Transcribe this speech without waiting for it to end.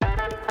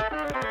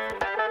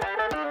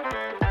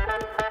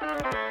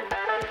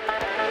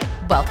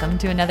Welcome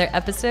to another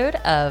episode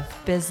of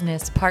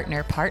Business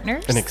Partner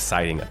Partners. An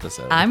exciting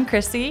episode. I'm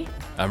Chrissy.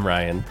 I'm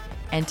Ryan.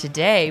 And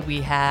today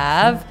we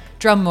have,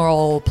 drum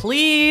roll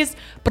please,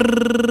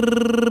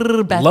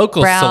 Beth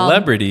Local Brown.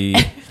 Celebrity.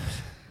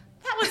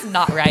 That was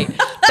not right.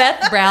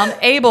 Beth Brown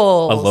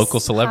Abel. A local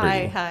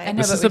celebrity. Hi. I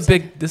know, This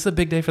is a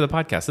big day for the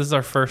podcast. This is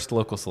our first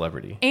local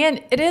celebrity.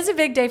 And it is a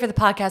big day for the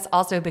podcast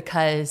also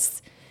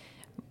because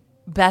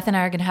Beth and I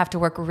are going to have to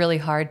work really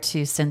hard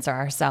to censor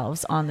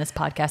ourselves on this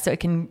podcast so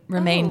it can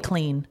remain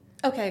clean.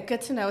 Okay,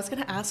 good to know. I was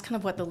going to ask kind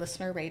of what the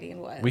listener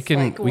rating was. We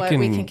can what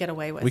we can get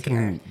away with. We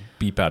can here.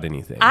 beep out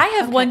anything. I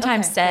have one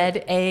time okay.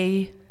 said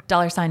a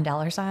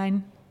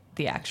 $,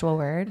 the actual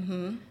word,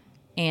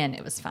 and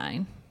it was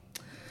fine.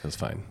 It was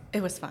fine.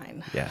 It was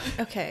fine. Yeah.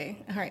 Okay.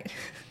 All right.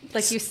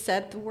 Like you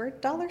said the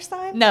word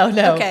 $?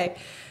 No. Okay.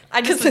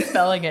 I just was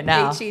spelling it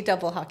now. HE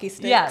double hockey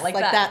sticks. Yeah, like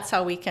that. That's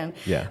how we can.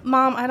 Yeah.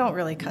 Mom, I don't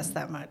really cuss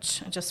that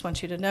much. I just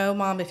want you to know,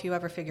 Mom, if you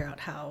ever figure out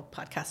how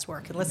podcasts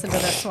work and listen to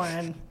this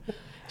one.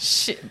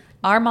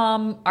 My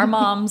mom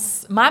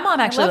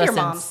actually love your listens.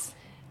 moms.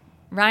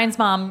 Ryan's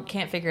mom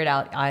can't figure it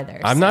out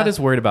either. I'm not as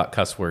worried about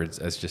cuss words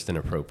as just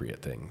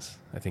inappropriate things.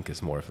 I think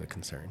is more of the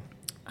concern,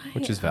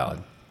 which is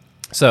valid.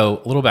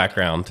 So, a little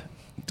background.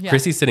 Yeah.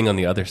 Chrissy's sitting on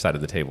the other side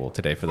of the table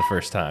today for the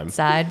first time.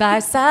 Side by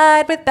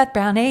side with Beth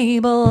Brown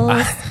Abel.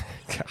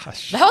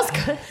 Gosh. That was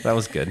good. That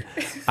was good.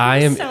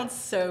 I Sounds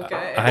so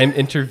good. I'm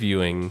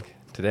interviewing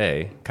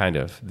today, kind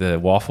of, the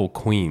waffle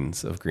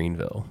queens of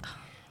Greenville.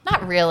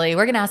 Not really.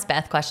 We're going to ask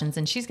Beth questions,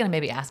 and she's going to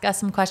maybe ask us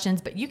some questions,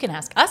 but you can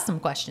ask us some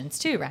questions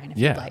too, Ryan, if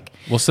you'd like.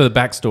 Well, so the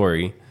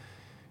backstory,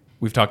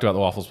 we've talked about the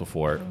waffles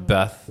before.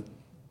 Beth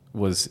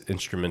was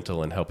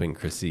instrumental in helping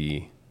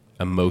Chrissy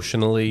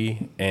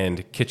emotionally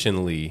and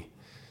kitchenly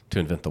to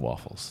invent the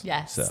waffles.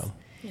 Yes. So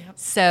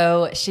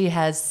So she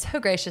has so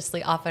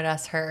graciously offered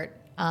us her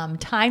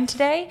time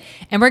today,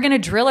 and we're going to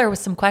drill her with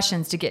some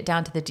questions to get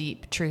down to the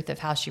deep truth of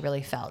how she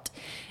really felt.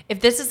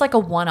 If this is like a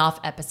one-off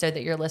episode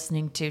that you're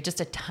listening to,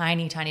 just a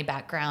tiny, tiny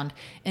background,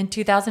 in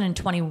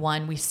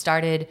 2021, we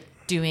started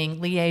doing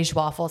Liège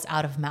waffles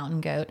out of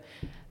Mountain Goat,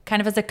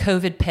 kind of as a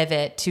COVID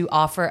pivot to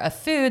offer a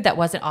food that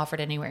wasn't offered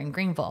anywhere in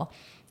Greenville.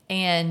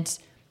 And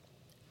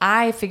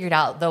I figured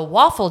out the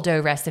waffle dough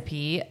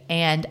recipe,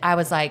 and I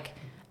was like,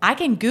 I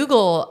can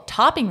Google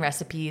topping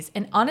recipes.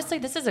 And honestly,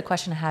 this is a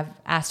question I have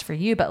asked for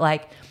you, but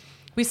like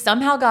we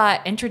somehow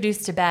got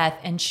introduced to Beth,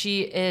 and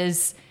she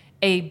is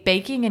a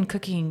baking and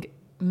cooking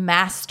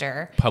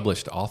master.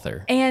 published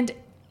author. And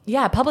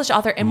yeah, published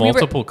author. And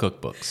Multiple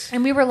cookbooks.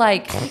 And we were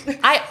like,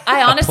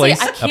 I honestly, I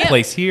can't. A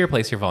place here,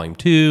 volume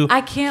 2.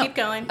 I can't. Keep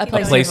going. A Keep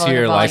place a place volume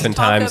here, volume. life and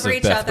Talk times over of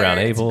each Beth other. Brown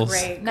It's Abels.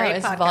 great. No,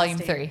 it's podcasting. volume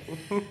 3.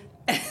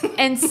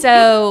 And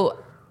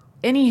so,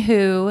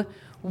 anywho,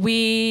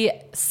 we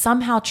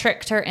somehow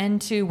tricked her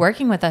into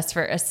working with us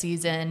for a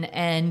season.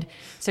 And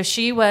so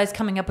she was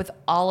coming up with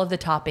all of the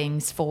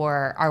toppings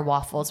for our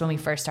waffles when we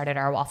first started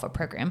our waffle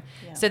program.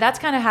 Yeah. So that's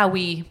kind of how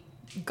we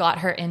got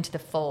her into the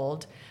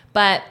fold.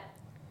 But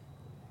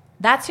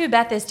that's who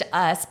Beth is to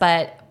us.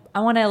 But I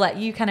want to let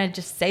you kind of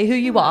just say who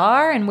you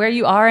are and where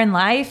you are in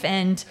life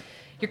and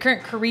your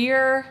current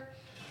career,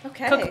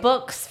 Okay.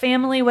 cookbooks,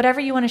 family, whatever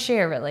you want to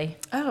share, really.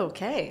 Oh,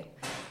 okay.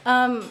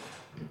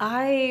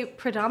 I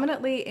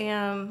predominantly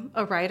am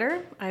a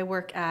writer. I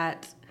work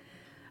at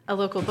a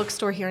local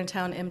bookstore here in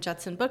town, M.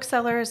 Judson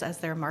Booksellers, as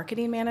their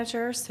marketing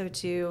manager. So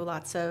do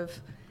lots of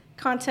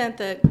content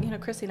that,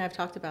 Chrissy and I have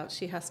talked about.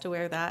 She has to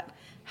wear that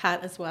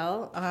hat as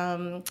well.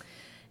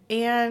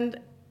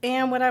 And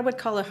what I would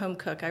call a home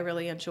cook. I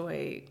really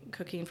enjoy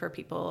cooking for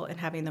people and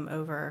having them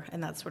over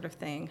and that sort of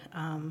thing.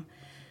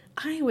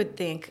 I would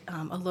think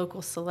a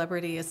local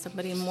celebrity is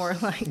somebody more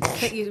like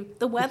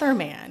the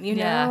weatherman,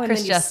 Yeah, and Chris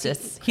then you Justice.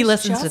 see- He Chris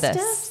listens to this.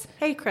 Justice?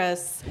 Hey,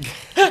 Chris.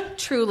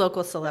 True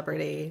local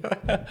celebrity.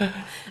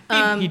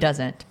 He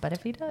doesn't, but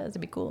if he does,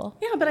 it'd be cool.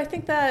 Yeah, but I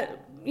think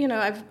that,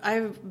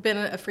 I've been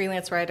a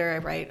freelance writer. I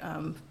write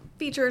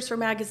features for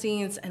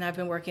magazines, and I've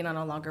been working on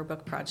a longer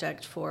book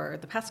project for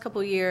the past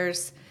couple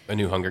years. A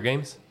new Hunger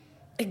Games?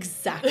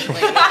 Exactly.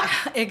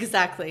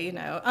 Exactly,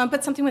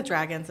 but something with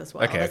dragons as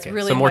well. Okay, That's okay.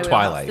 really So more my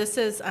wheelhouse. Twilight. This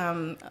is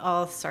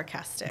all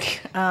sarcastic.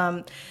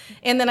 And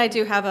then I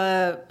do have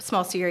a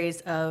small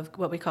series of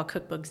what we call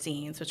cookbook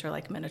zines, which are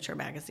like miniature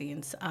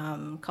magazines,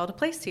 called A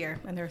Place Here.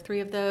 And there are 3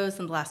 of those,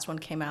 and the last one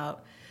came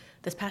out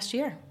this past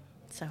year.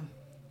 So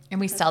And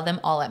we sell them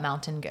all at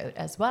Mountain Goat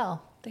as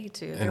well. they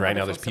do. And right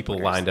now there's people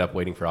lined up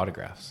waiting for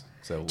autographs.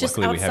 So just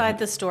luckily we have outside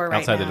the store right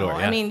outside now. the door,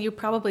 yeah. I mean, you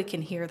probably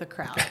can hear the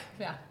crowd.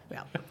 Yeah.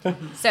 Yeah.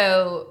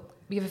 So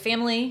you have a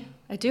family.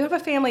 I do have a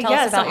family. Tell us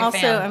Yes, about I'm your also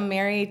fam. I'm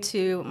married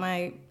to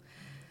my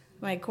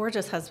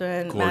gorgeous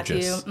husband,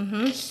 Gorgeous.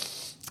 Matthew.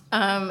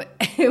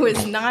 It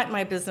was not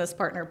my business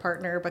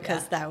partner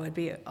because that would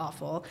be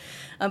awful.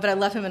 But I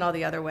love him in all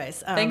the other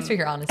ways. Thanks for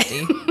your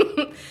honesty.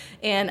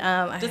 And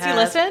Does he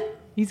listen?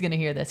 He's going to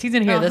hear this. He's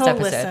going to hear this he'll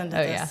episode. listen to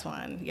oh, this yeah.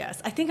 one.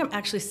 Yes, I think I'm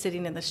actually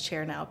sitting in this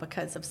chair now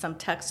because of some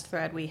text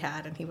thread we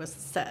had, and he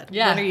said,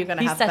 Yeah, "When are you going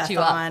to he have set Beth you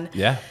up. on?"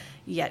 Yeah.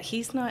 Yet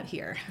he's not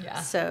here. Yeah.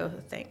 So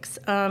thanks.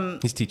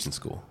 He's teaching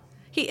school.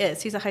 He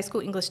is. He's a high school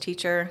English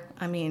teacher.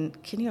 I mean,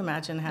 can you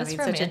imagine having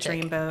such a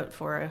dreamboat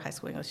for a high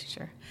school English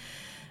teacher?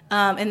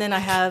 And then I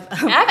have.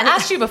 I've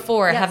asked you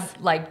before. Yes.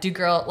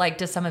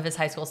 Do some of his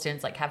high school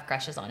students like have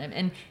crushes on him?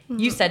 And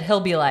you said he'll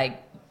be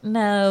like,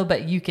 no,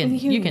 but you can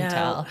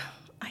tell.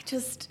 I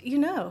just,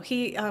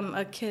 he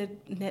a kid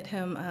knit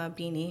him a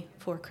beanie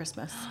for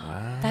Christmas.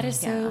 Wow. That is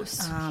so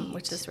sweet.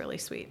 Which is really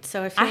sweet.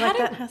 So I feel like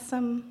that has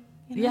some.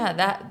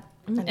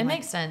 It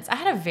makes sense. I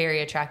had a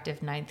very attractive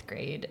 9th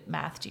grade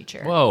math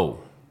teacher. Whoa.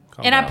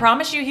 Calm And down. I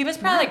promise you, he was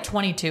probably like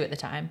 22 at the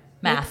time.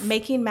 Math.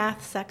 Making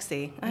math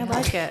sexy. I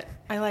like it.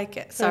 I like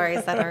it. Sorry,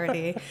 is that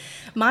already?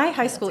 My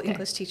high school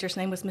English teacher's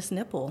name was Miss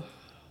Nipple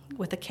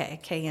with a K,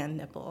 K-N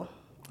Nipple.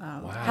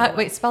 Wow.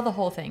 Wait, spell the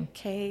whole thing.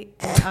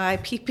 K-N-I-P-P-L-E.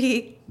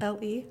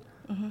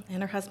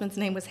 And her husband's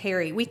name was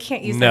Harry. We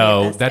can't use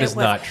No, any of this. that is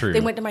not true.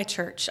 They went to my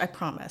church, I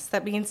promise.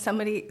 That means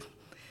somebody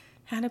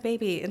had a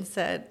baby and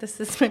said, "This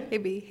is my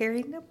baby,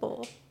 Harry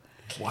Nipple."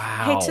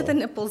 Wow. Hey to the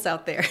nipples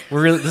out there.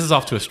 This is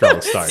off to a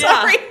strong start.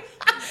 Sorry.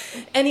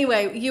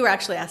 Anyway, you were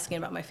actually asking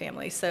about my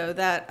family. So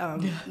that,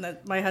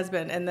 my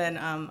husband, and then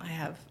I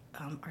have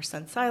our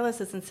son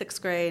Silas is in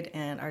 6th grade,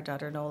 and our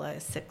daughter Nola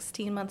is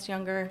 16 months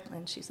younger,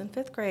 and she's in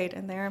 5th grade,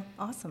 and they're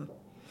awesome.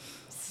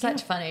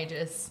 Such fun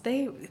ages.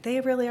 They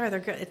really are. They're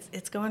good.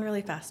 It's going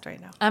really fast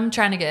right now. I'm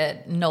trying to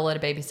get Nola to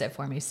babysit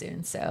for me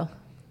soon, so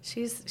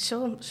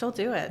She'll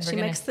do it.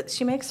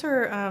 She makes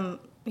her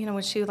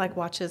when she like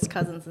watches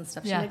cousins and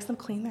stuff. She makes them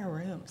clean their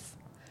rooms.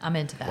 I'm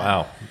into that.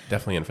 Wow.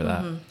 Definitely in for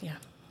that. Yeah.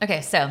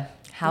 Okay, so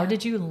how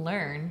did you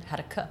learn how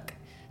to cook?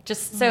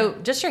 Just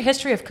your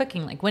history of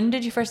cooking. Like, when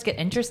did you first get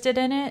interested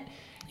in it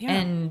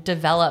and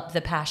develop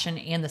the passion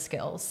and the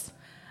skills?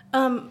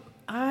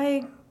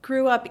 I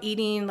grew up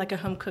eating like a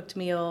home cooked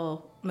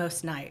meal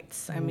most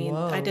nights. I mean,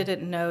 I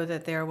didn't know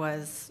that there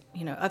was,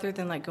 other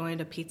than like going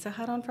to Pizza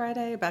Hut on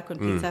Friday, back when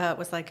Pizza Hut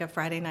was like a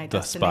Friday night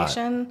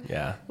destination. Spot.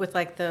 Yeah. With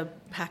like the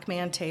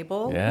Pac-Man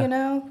table,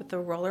 Yeah. With the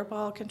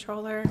rollerball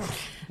controller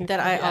that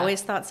I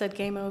always thought said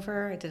game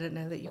over. I didn't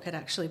know that you could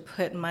actually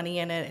put money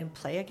in it and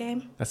play a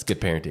game. That's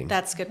good parenting.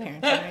 That's good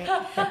parenting,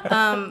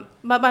 right?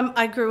 But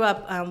I grew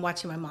up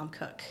watching my mom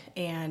cook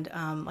and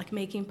like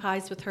making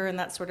pies with her and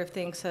that sort of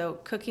thing. So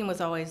cooking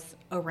was always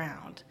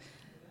around.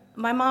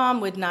 My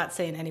mom would not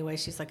say in any way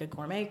she's like a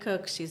gourmet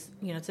cook. She's,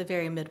 it's a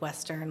very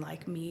Midwestern,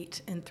 like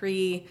meat and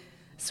 3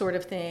 sort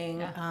of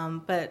thing. Yeah.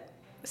 But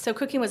so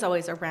cooking was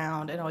always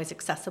around and always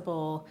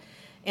accessible.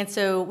 And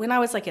so when I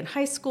was like in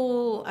high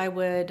school, I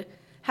would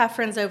have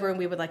friends over and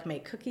we would like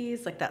make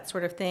cookies, like that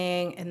sort of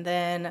thing. And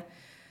then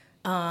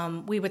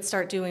we would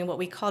start doing what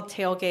we called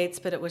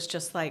tailgates, but it was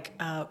just like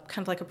kind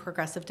of like a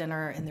progressive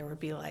dinner. And there would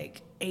be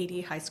like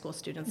 80 high school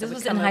students. This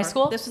was in high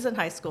school? This was in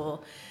high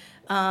school.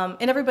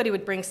 And everybody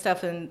would bring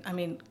stuff, and I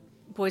mean,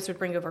 boys would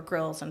bring over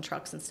grills and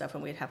trucks and stuff,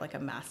 and we'd have like a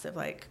massive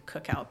like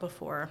cookout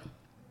before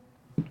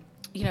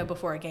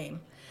a game.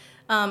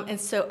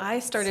 And so I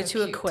started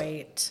to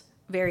equate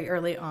very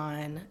early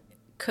on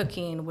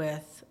cooking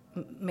with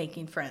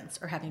making friends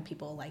or having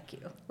people like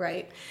you,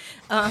 right?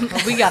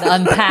 We got to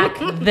unpack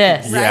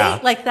this. Right? Yeah.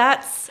 Like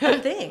that's a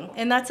thing.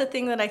 And that's a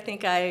thing that I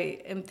think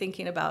I am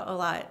thinking about a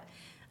lot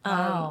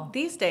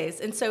these days.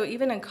 And so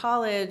even in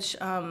college...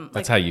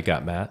 That's how you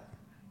got Matt?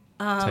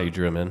 That's how you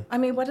drew him in? I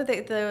mean, what are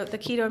they? The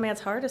keto man's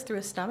heart is through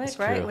his stomach, That's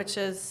right? true. Which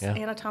is Yeah.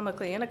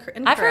 anatomically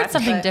incorrect. I've heard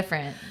something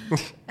different.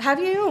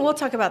 Have you? We'll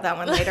talk about that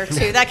one later,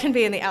 too. That can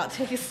be in the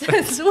outtakes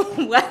as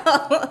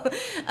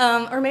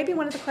well. Or maybe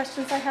one of the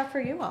questions I have for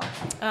you all.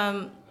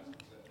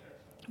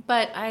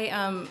 But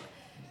I,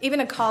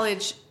 even in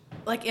college,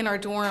 like in our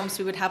dorms,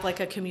 we would have like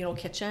a communal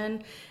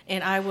kitchen.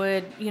 And I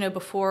would,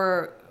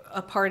 before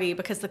a party,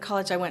 because the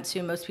college I went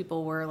to, most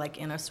people were like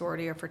in a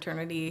sorority or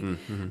fraternity.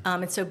 Mm-hmm.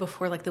 And so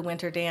before like the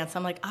winter dance,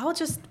 I'm like, I'll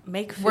just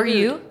make food. Were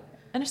you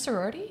in a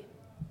sorority?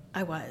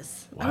 I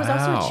was. Wow. I was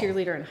also a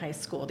cheerleader in high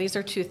school. These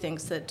are 2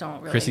 things that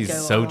don't really Chrissy's go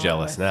so along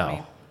jealous with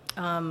now.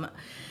 me.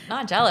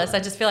 Not jealous. I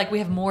just feel like we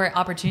have more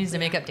opportunities to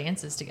make up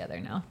dances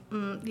together now.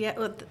 Yeah,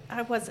 well,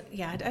 I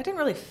didn't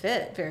really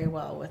fit very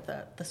well with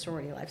the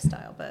sorority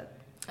lifestyle, but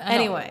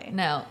anyway.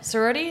 No,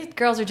 sorority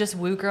girls are just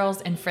woo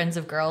girls and friends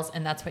of girls,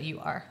 and that's what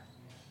you are.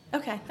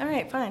 Okay, all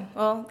right, fine.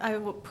 Well, I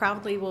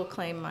proudly will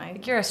claim my...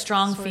 Like, you're a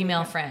strong sorority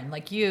female girl. friend.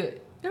 Like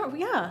you... No,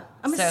 yeah,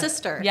 I'm a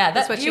sister. Yeah,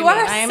 that's what you you mean.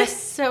 are. I'm a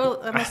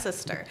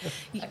sister.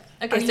 Okay,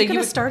 Are so you going you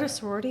to start a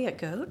sorority at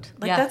GOAT?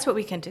 Like, Yeah. that's what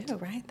we can do,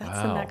 right?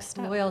 That's the Wow. next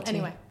step. Loyalty.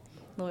 Anyway,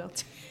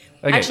 loyalty.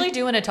 Okay. I actually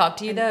do want to talk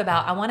to you though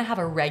about I want to have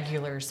a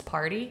regulars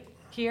party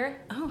here.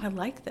 Oh, I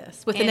like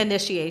this. With And- an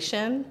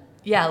initiation.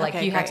 Yeah, like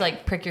Okay, you have to great.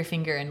 like prick your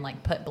finger and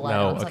like put blood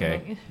No, on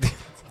something. okay.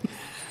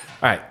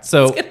 All right,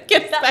 so Get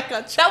us back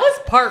on track. That was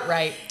part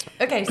right.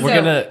 Okay,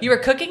 so you were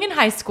cooking in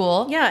high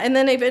school. Yeah, and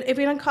then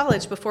even in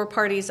college, before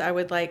parties, I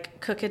would like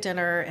cook a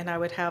dinner, and I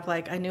would have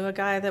like I knew a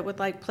guy that would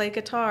like play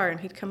guitar,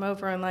 and he'd come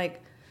over and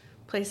like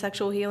play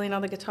Sexual Healing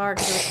on the guitar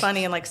because it was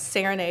funny and like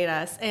serenade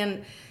us.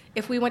 And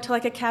if we went to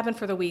like a cabin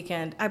for the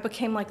weekend, I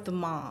became like the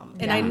mom,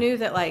 and I knew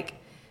that like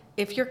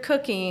if you're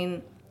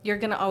cooking, you're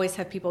going to always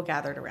have people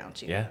gathered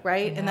around you, Yeah.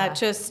 right? Yeah. And that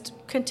just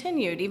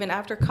continued even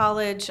after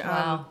college.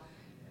 Wow.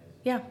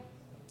 Yeah.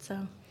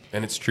 So.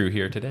 And it's true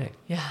here today.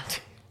 Yeah.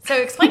 So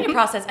explain your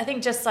process. I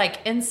think just like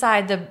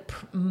inside the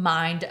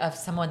mind of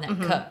someone that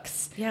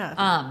cooks.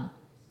 Yeah.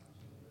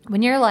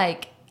 When you're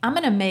like, I'm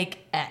going to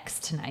make X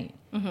tonight.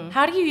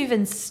 How do you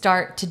even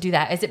start to do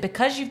that? Is it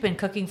because you've been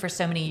cooking for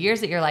so many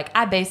years that you're like,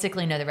 I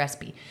basically know the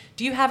recipe?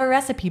 Do you have a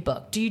recipe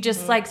book? Do you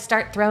just like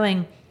start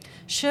throwing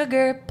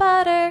sugar,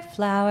 butter,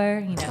 flour,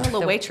 you know? A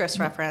little waitress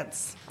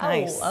reference.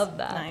 Nice. I love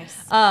that.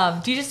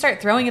 Nice. Do you just start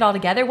throwing it all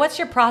together? What's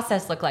your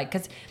process look like?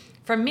 Because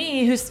for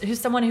me, who's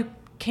someone who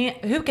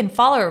can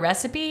follow a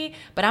recipe,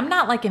 but I'm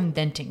not like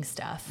inventing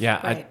stuff. Yeah,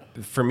 Right.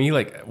 for me,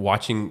 like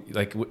watching,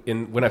 like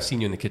when I've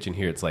seen you in the kitchen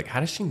here, it's like, how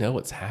does she know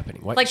what's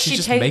happening? Why, Like she's she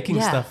just ta- making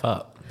yeah. stuff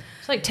up.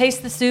 She like tastes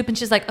the soup and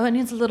she's like, oh, it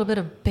needs a little bit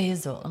of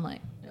basil. I'm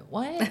like,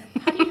 what?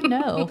 How do you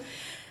know?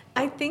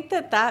 I think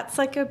that's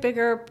like a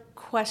bigger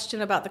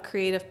question about the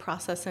creative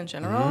process in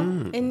general.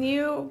 And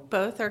you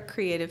both are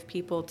creative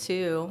people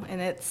too. And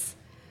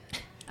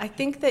I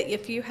think that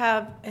if you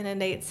have an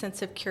innate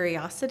sense of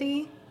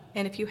curiosity,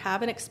 and if you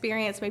have an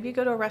experience, maybe you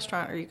go to a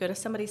restaurant or you go to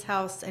somebody's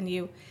house and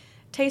you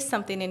taste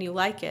something and you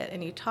like it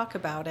and you talk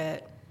about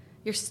it,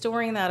 you're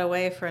storing that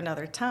away for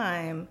another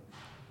time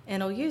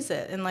and you'll use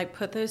it and like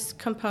put those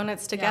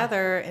components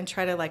together and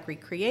try to like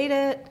recreate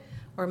it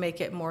or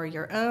make it more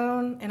your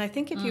own. And I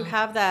think if you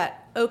have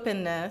that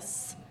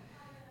openness,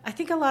 I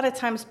think a lot of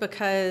times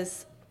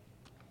because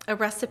a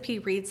recipe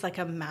reads like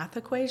a math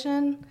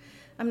equation,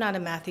 I'm not a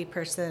mathy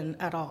person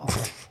at all.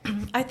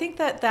 I think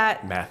that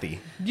Mathy.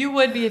 You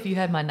would be if you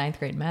had my 9th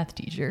grade math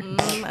teacher.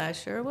 I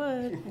sure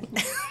would.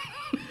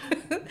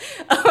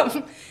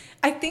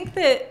 I think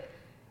that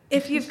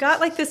if you've got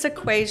like this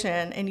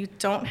equation and you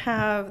don't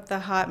have the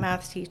hot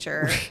math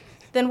teacher,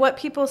 then what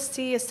people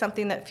see is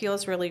something that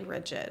feels really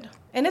rigid.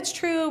 And it's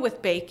true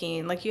with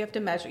baking. Like you have to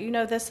measure. You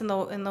know this in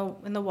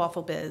the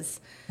waffle biz.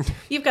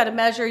 You've got to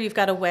measure. You've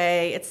got to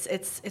weigh.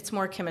 It's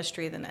more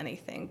chemistry than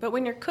anything. But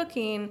when you're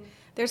cooking,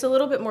 there's a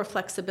little bit more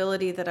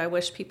flexibility that I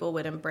wish people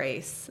would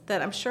embrace.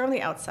 That I'm sure on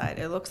the outside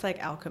it looks like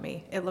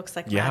alchemy. It looks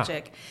like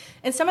magic.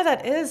 And some of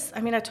that is.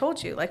 I mean, I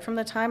told you. Like from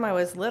the time I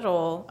was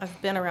little,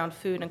 I've been around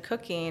food and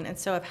cooking, and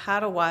so I've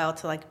had a while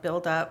to like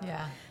build up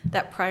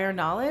that prior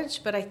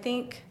knowledge. But I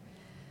think,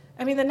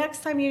 I mean, the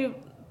next time you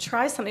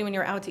try something when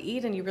you're out to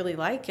eat and you really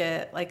like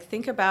it, like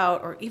think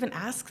about or even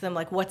ask them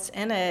like what's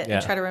in it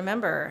and try to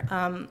remember.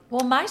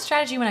 Well, my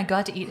strategy when I go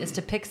out to eat is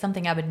to pick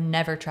something I would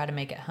never try to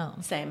make at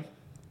home. Same.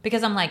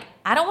 Because I'm like,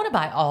 I don't want to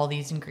buy all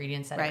these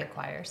ingredients that it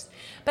requires.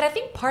 But I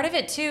think part of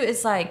it too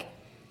is like,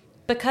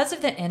 because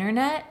of the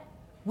internet,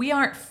 we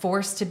aren't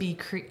forced to be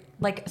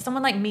like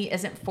someone like me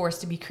isn't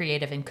forced to be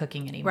creative in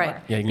cooking anymore.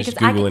 Yeah, you can because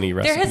just Google any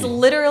recipe. There is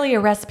literally a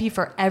recipe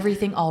for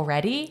everything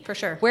already. For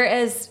sure.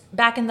 Whereas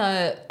back in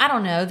the, I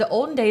don't know, the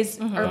olden days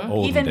or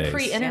Olden even days.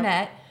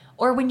 pre-internet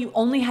or when you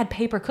only had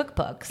paper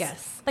cookbooks.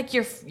 Yes. Like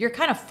you're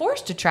kind of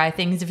forced to try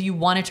things if you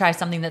want to try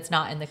something that's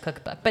not in the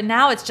cookbook. But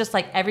now it's just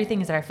like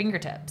everything is at our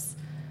fingertips.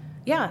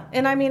 Yeah,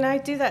 and I mean, I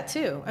do that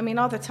too. I mean,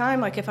 all the time,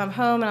 like if I'm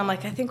home and I'm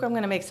like, I think I'm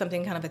going to make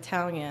something kind of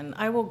Italian,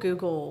 I will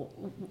Google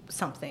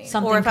something.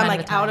 Or if I'm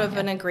like out of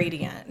an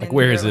ingredient. Like,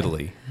 where is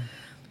Italy?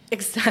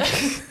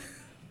 Exactly.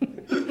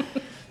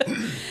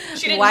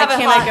 She didn't Why have a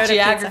can't I hot go to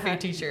geography Pizza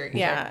Hut? teacher either.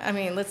 Yeah, I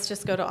mean, let's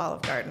just go to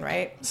Olive Garden,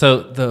 right?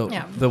 So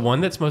Yeah. the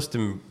one that's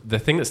the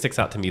thing that sticks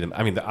out to me,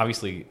 I mean,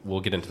 obviously we'll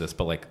get into this,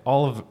 but like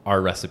all of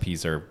our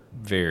recipes are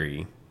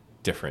very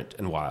different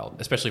and wild,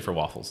 especially for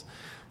waffles.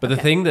 But the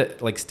thing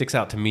that like sticks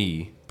out to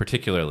me,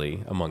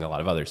 particularly among a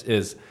lot of others,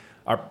 is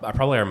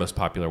probably our most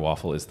popular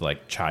waffle is the,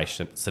 like chai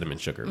cinnamon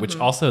sugar, which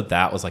also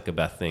that was like a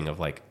Beth thing of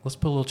like, let's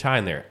put a little chai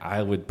in there.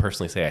 I would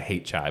personally say I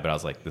hate chai, but I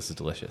was like, this is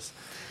delicious.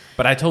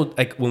 But I told,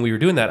 like when we were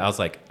doing that, I was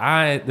like,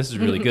 this is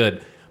really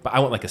good, but I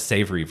want like a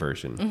savory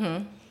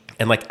version.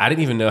 And like, I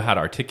didn't even know how to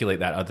articulate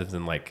that other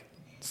than like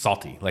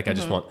salty. Like I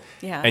just want,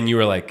 and you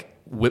were like,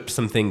 whip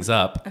some things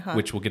up,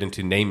 which we'll get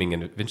into naming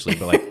and eventually,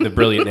 but like the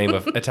brilliant name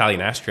of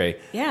Italian ashtray.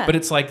 Yeah. But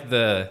it's like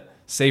the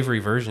savory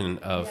version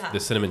of the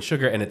cinnamon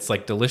sugar, and it's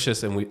like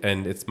delicious,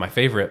 and it's my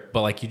favorite.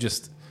 But like you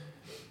just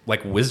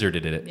like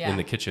wizarded it in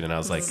the kitchen, and I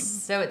was like,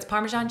 so it's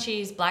Parmesan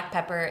cheese, black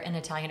pepper, and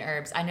Italian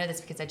herbs. I know this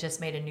because I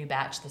just made a new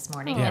batch this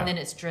morning, and then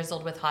it's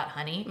drizzled with hot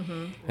honey,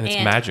 and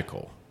it's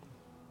magical.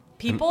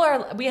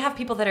 We have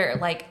people that are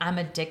like, I'm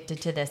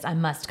addicted to this. I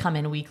must come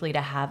in weekly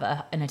to have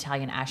an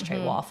Italian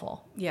ashtray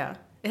waffle. Yeah.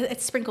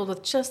 It's sprinkled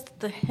with just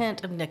the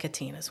hint of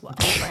nicotine as well,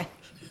 right?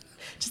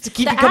 Just to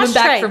keep The you coming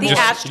back ashtray, from the work.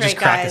 ashtray, just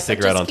crack a guys.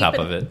 cigarette Just on top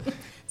keep of it.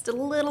 Just a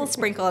little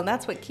sprinkle, and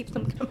that's what keeps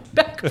them coming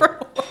back for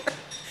more.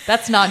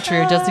 That's not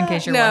true, just in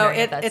case you're No, wondering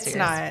if that's it's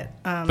serious.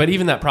 not. But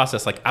even that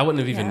process, like I wouldn't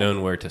have even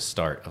known where to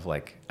start. Of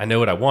like, I know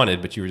what I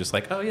wanted, but you were just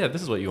like, oh yeah,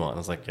 this is what you want. I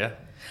was like, yeah.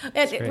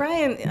 And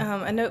Ryan,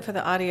 a note for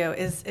the audio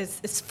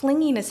is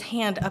flinging his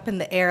hand up in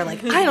the air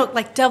like I don't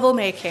like devil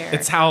may care.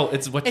 It's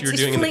what you're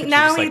doing.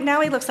 Now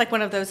he looks like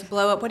one of those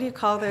blow up. What do you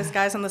call those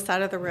guys on the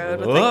side of the road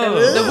with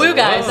The woo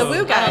guys. The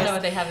woo guys. I don't know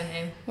what they have a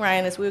name.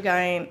 Ryan is woo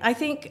guying. I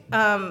think.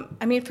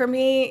 I mean, for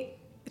me,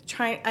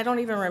 I don't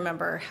even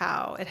remember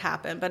how it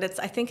happened, but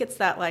I think it's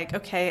that like,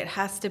 okay, it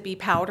has to be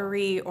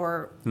powdery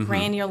or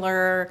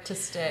granular. To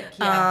stick,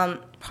 yeah.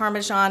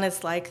 Parmesan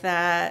is like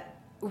that.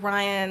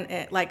 Ryan,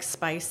 it likes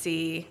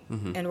spicy,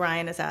 and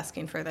Ryan is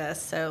asking for this.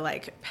 So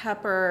like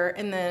pepper,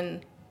 and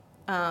then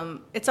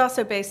it's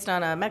also based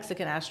on a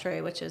Mexican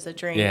ashtray, which is a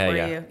drink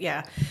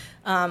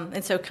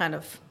and so kind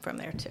of from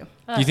there too.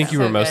 Do you think you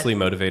were mostly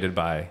motivated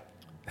by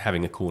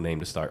having a cool name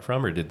to start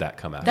from, or did that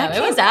come after?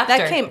 It was after.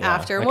 That came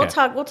after.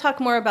 Okay. We'll talk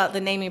more about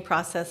the naming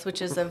process,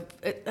 which is a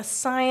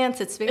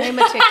science. It's very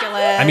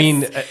meticulous. I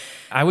mean,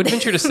 I would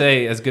venture to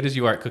say, as good as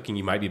you are at cooking,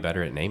 you might be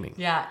better at naming.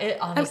 Yeah, it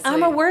honestly.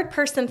 I'm a word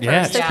person first,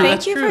 Yeah, so true. thank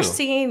That's you true. for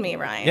seeing me,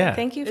 Ryan. Yeah.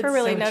 Thank you for It's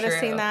really so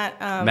noticing true. that.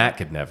 Matt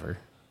could never.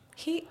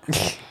 He's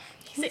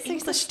He's an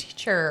English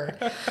teacher.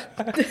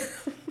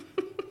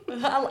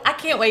 I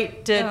can't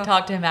wait to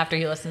talk to him after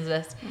he listens to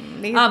this.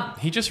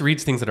 He just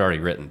reads things that are already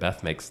written.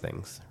 Beth makes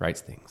things,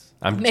 writes things.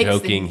 I'm Makes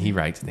joking. things. He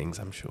writes things,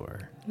 I'm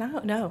sure.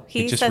 No.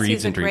 He He just says reads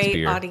he's a and drinks great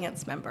beer.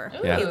 audience member.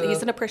 Yeah.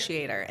 He's an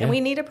appreciator, and Yeah.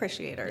 we need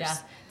appreciators. Yeah,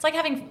 it's like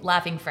having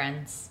laughing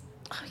friends.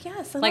 Oh,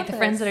 yes, I Like love the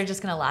friends this. that are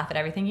just going to laugh at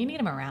everything. You need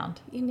them around.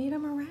 You need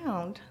them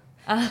around.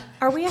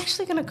 Are we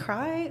actually going to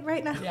cry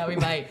right now? Yeah, we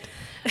might.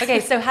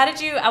 Okay, so how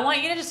did you? I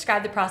want you to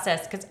describe the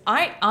process because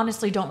I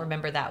honestly don't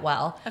remember that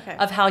well. Okay.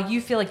 Of how you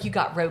feel like you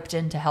got roped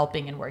into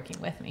helping and working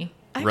with me.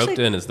 Roped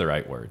in is the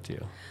right word, too.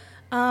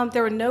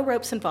 There were no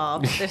ropes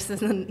involved. This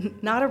is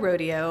not a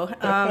rodeo.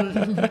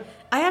 I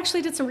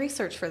actually did some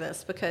research for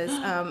this because,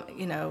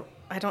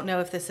 I don't know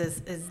if this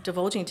is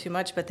divulging too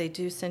much, but they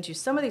do send you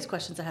some of these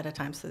questions ahead of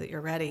time so that you're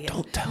ready.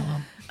 Don't tell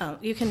him.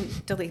 You can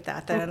delete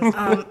that then.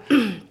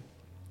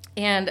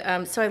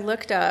 So I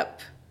looked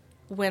up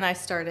when I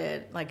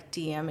started like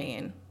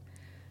DMing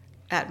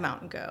at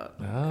Mountain Goat.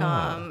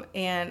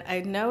 And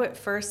I know at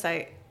first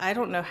I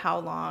don't know how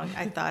long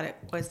I thought it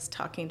was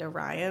talking to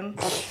Ryan,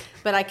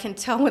 but I can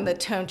tell when the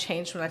tone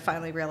changed when I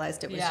finally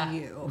realized it was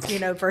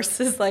you,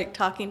 versus like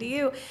talking to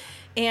you.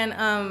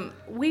 And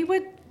we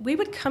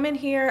would come in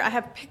here.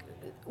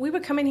 We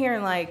would come in here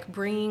and like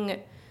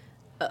bring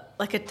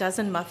like a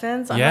dozen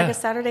muffins on like a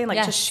Saturday and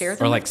like just share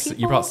them Or like with people.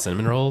 you brought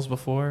cinnamon rolls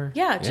before?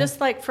 Yeah, just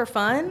like for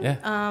fun.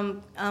 Yeah.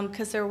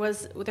 Because there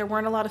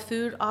weren't a lot of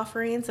food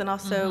offerings, and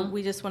also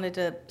we just wanted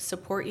to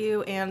support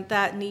you, and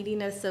that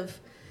neediness of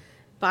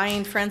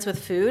buying friends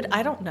with food.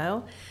 I don't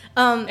know.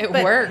 It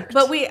worked.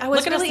 But I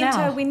was Look at us really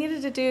now. into. We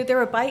needed to do. There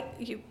were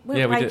We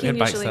did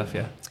bike stuff,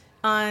 yeah.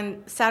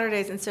 on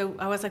Saturdays, and so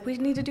I was like, we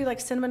need to do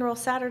like cinnamon roll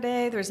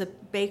Saturday. There's a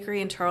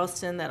bakery in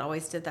Charleston that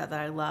always did that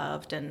I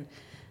loved, and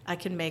I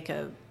can make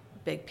a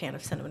big pan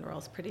of cinnamon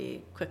rolls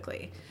pretty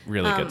quickly.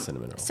 Really good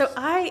cinnamon rolls. So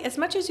as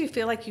much as you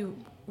feel like you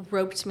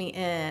roped me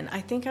in, I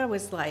think I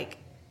was like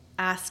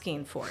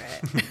asking for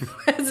it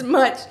as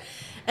much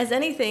as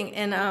anything.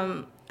 And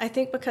I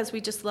think because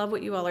we just love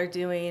what you all are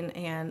doing,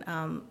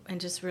 and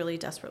just really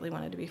desperately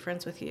wanted to be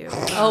friends with you.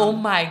 Oh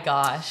my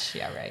gosh.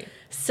 Yeah, right.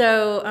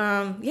 So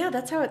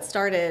that's how it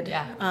started.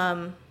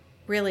 Yeah.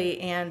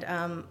 Really, and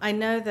I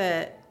know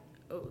that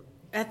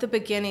at the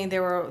beginning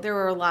there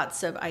were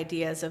lots of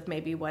ideas of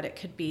maybe what it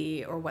could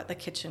be or what the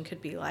kitchen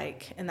could be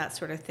like and that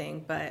sort of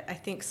thing. But I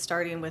think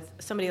starting with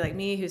somebody like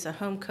me who's a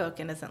home cook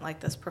and isn't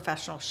like this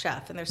professional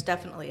chef, and there's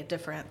definitely a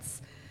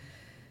difference,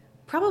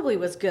 probably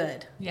was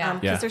good. Yeah.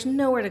 Because there's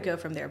nowhere to go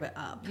from there but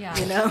up.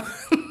 Yeah.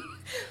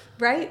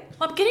 Right?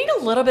 Well, I'm getting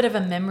a little bit of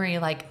a memory.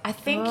 Like, I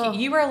think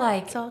you were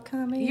like, It's all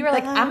coming you were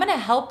like, back. I'm going to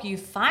help you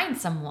find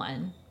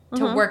someone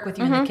to work with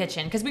you in the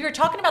kitchen. Because we were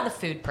talking about the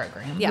food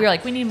program. Yeah. We were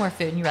like, we need more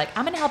food. And you were like,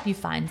 I'm going to help you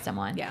find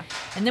someone. Yeah.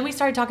 And then we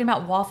started talking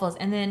about waffles.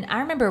 And then I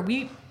remember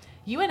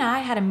you and I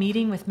had a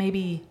meeting with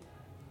maybe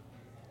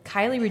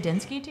Kylie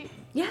Rudinsky.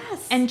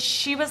 Yes. And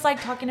she was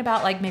like talking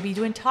about like maybe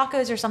doing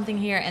tacos or something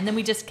here. And then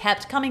we just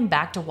kept coming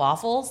back to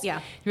waffles.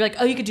 Yeah. You were like,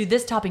 oh, you could do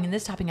this topping and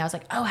this topping. I was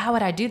like, oh, how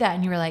would I do that?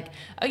 And you were like,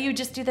 oh, you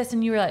just do this.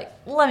 And you were like,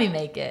 let me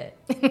make it.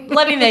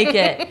 Let me make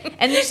it.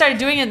 And you started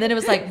doing it. And then it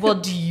was like, well,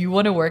 do you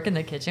want to work in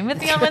the kitchen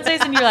with me on Wednesdays?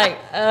 And you're like,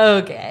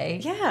 okay.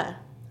 Yeah.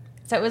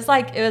 So it was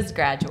like, it was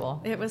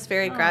gradual. It was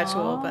very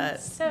gradual, Aw,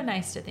 but so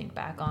nice to think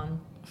back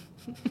on.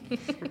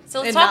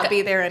 So let's and talk. not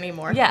be there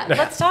anymore. Yeah.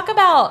 Let's talk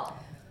about.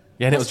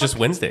 Yeah, and it was just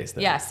Wednesdays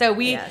then. Yeah, so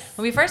when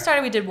we first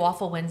started, we did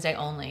Waffle Wednesday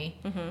only.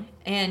 Mm-hmm.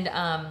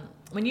 And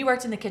when you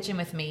worked in the kitchen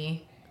with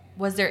me,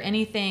 was there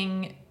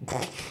anything,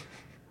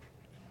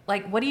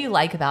 like, what do you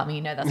like about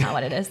me? No, that's not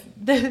what it is.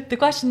 The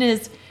question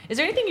is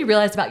there anything you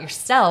realized about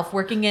yourself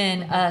working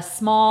in a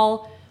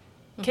small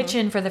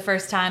kitchen for the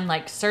first time,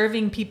 like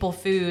serving people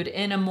food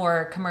in a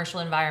more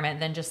commercial environment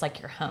than just like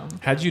your home?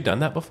 Had you done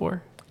that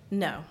before?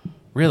 No.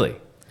 Really?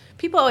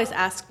 People always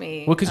ask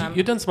me. Well, because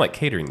you've done some like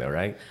catering though,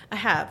 right? I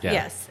have, Yeah.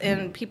 yes.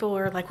 And people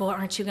were like, well,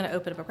 aren't you going to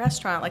open up a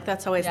restaurant? Like,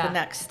 that's always the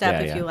next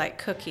step if you like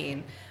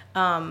cooking.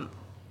 And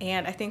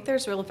I think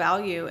there's real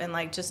value in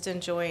like just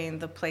enjoying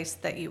the place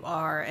that you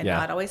are and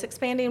not always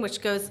expanding,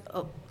 which goes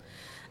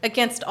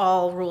against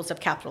all rules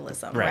of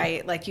capitalism,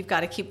 right? Like, you've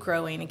got to keep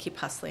growing and keep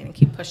hustling and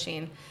keep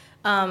pushing.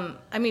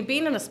 I mean,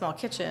 being in a small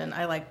kitchen,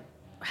 I like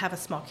have a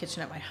small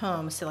kitchen at my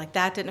home. So like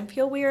that didn't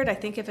feel weird. I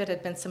think if it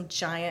had been some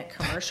giant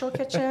commercial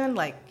kitchen,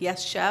 like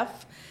Yes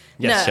Chef.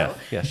 Yes, no,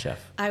 chef. Yes,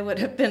 chef. I would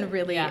have been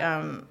really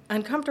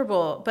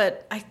uncomfortable.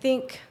 But I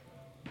think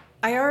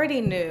I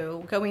already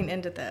knew going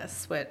into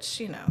this, which,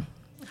 you know,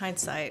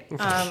 hindsight,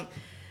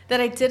 that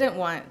I didn't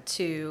want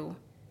to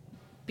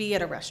be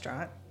at a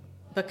restaurant,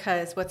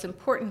 because what's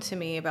important to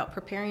me about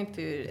preparing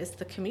food is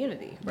the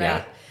community, right?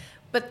 Yeah.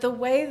 But the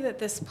way that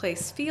this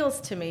place feels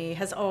to me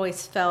has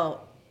always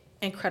felt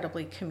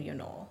incredibly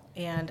communal.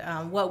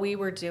 And what we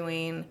were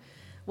doing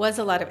was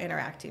a lot of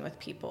interacting with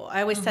people.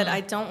 I always said,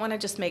 I don't want to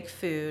just make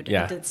food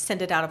and to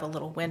send it out of a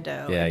little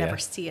window and never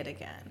see it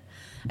again.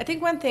 I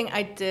think one thing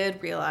I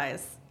did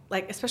realize,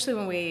 like especially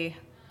when we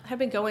had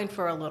been going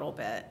for a little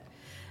bit,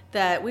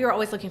 that we were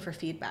always looking for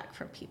feedback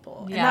from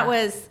people. And that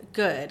was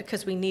good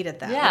because we needed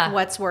that, like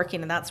what's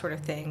working and that sort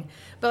of thing.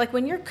 But like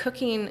when you're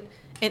cooking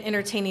and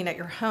entertaining at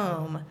your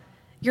home,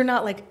 you're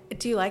not like,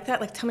 do you like that?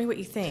 Like, tell me what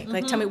you think.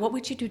 Like, tell me, what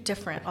would you do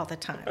different all the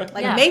time?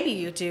 Like, maybe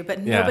you do, but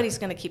nobody's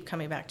going to keep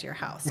coming back to your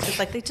house. It's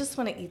like, they just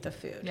want to eat the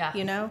food,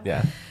 you know?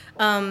 Yeah.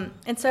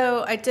 And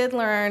so I did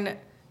learn,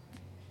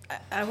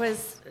 I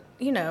was,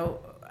 you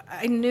know,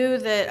 I knew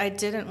that I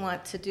didn't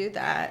want to do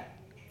that.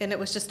 And it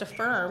was just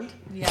affirmed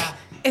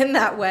in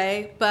that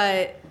way.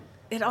 But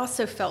it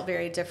also felt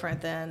very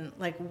different than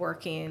like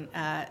working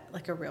at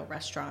like a real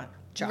restaurant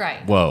job.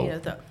 Right. Whoa.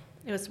 You know,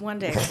 it was one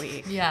day a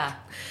week.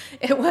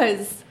 It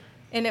was,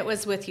 and it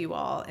was with you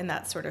all and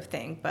that sort of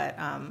thing. But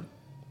I'm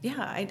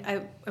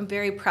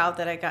very proud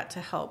that I got to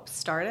help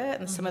start it,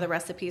 and some of the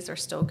recipes are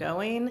still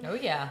going. Oh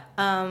yeah.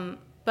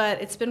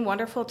 But it's been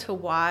wonderful to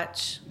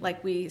watch.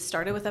 Like we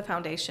started with a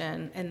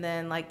foundation, and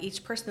then like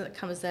each person that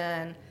comes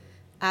in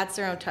adds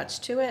their own touch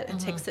to it and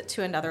takes it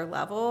to another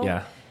level.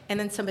 Yeah. And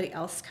then somebody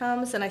else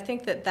comes, and I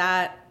think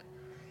that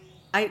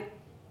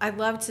I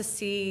love to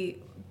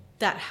see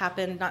that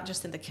happen, not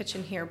just in the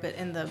kitchen here, but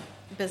in the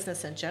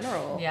business in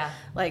general. Yeah.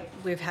 Like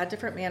we've had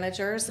different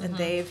managers and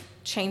they've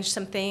changed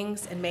some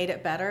things and made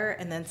it better,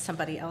 and then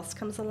somebody else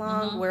comes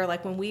along where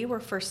like when we were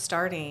first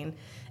starting,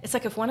 it's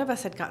like if one of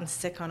us had gotten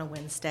sick on a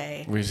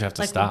Wednesday, we just have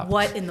to like, stop.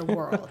 What in the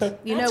world?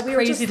 You That's know, we were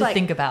crazy just to like,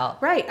 think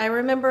about. Right. I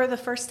remember the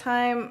first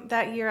time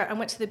that year I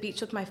went to the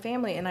beach with my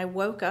family, and I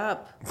woke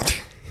up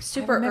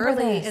super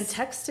early and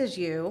texted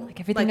you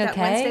like everything that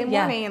okay? Wednesday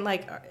morning,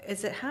 like,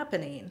 is it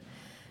happening?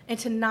 And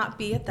to not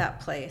be at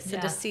that place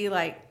and to see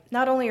like,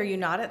 not only are you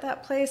not at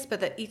that place, but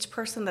that each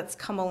person that's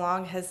come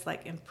along has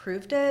like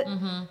improved it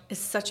is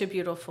such a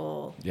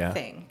beautiful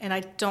thing. And I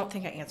don't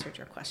think I answered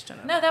your question.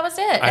 No, that was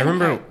it. I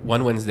remember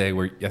one Wednesday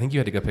where I think you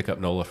had to go pick up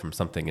Nola from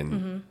something,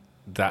 and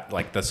that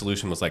like the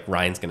solution was like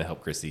Ryan's going to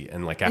help Chrissy,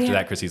 and like after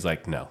that, Chrissy's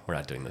like, no, we're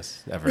not doing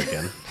this ever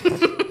again.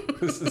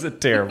 This is a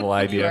terrible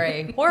idea. You're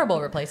a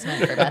horrible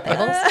replacement for Beth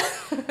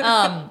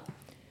Abels.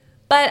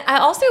 But I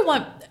also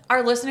want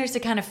our listeners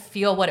to kind of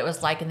feel what it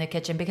was like in the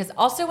kitchen, because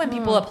also when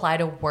people apply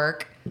to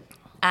work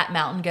at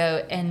Mountain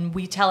Goat, and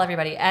we tell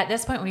everybody at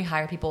this point when we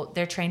hire people,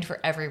 they're trained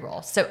for every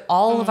role. So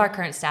all of our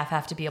current staff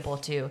have to be able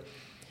to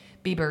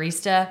be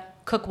barista,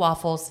 cook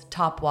waffles,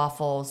 top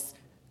waffles,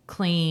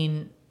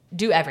 clean,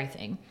 do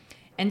everything.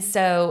 And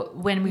so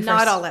when we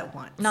not all at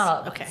once. Not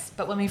all at once.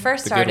 But when we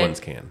first The started, good ones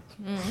can.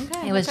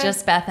 it was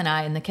just Beth and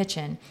I in the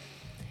kitchen.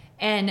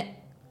 And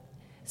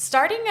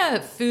starting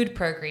a food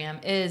program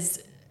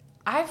is,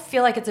 I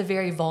feel like it's a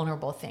very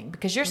vulnerable thing,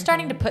 because you're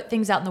starting to put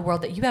things out in the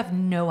world that you have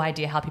no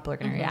idea how people are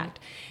going to react.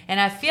 And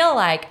I feel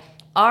like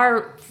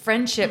our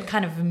friendship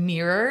kind of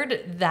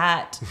mirrored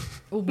that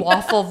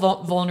waffle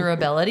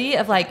vulnerability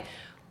of like,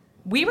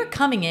 we were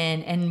coming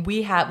in and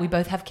we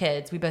both have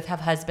kids, we both have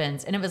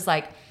husbands, and it was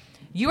like,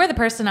 you are the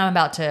person I'm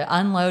about to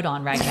unload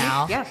on right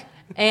now.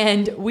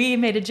 And we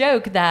made a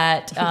joke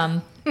that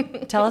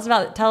tell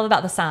about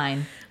the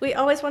sign. We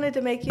always wanted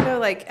to make,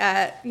 like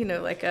at,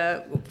 like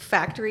a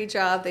factory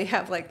job, they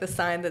have like the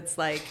sign that's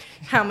like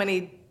how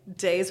many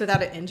days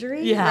without an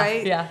injury,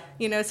 right? Yeah.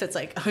 So it's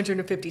like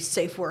 150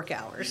 safe work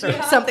hours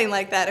or something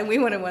like that. And we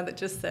wanted one that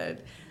just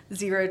said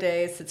 0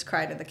 days since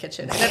cried in the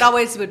kitchen. And it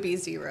always would be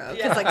 0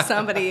 because like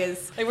somebody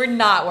is. Like we're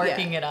not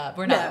working it up.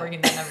 We're not working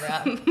that number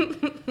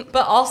up.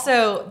 But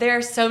also there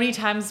are so many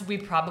times we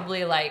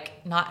probably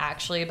like, not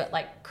actually, but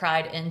like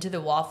cried into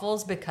the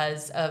waffles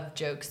because of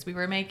jokes we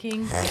were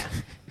making.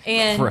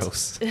 And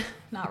gross.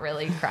 Not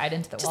really cried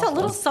into the just waffles. A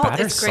little salt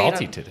Batter is great.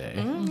 Salty today.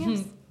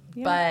 Yes.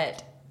 Yeah.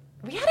 But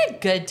we had a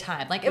good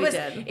time. Like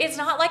it's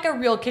not like a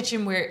real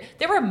kitchen where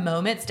there were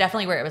moments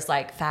definitely where it was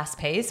like fast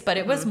paced, but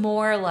it was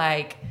more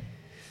like,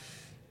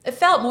 it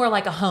felt more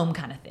like a home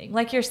kind of thing.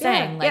 Like you're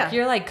saying,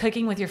 you're like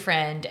cooking with your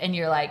friend and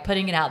you're like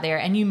putting it out there,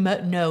 and you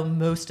know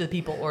most of the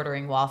people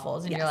ordering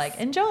waffles, and you're like,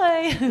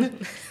 enjoy.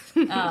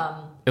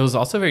 It was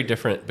also very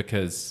different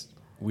because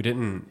we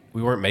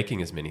weren't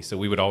making as many, so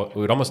we would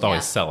almost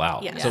always sell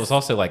out. Yeah. So it was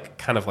also like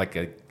kind of like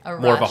a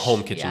more of a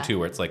home kitchen too,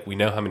 where it's like we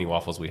know how many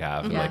waffles we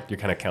have, and like you're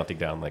kind of counting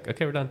down, like,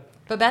 okay, we're done.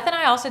 But Beth and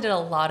I also did a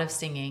lot of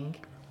singing.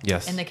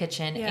 Yes. In the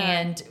kitchen,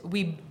 and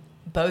we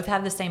both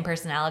have the same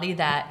personality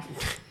that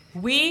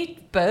We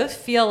both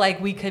feel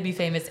like we could be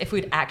famous if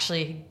we'd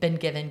actually been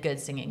given good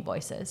singing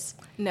voices.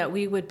 No,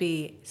 we would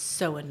be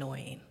so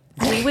annoying.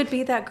 We would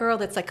be that girl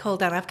that's like,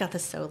 hold on, I've got the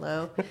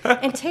solo,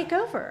 and take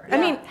over. Yeah. I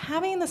mean,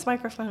 having this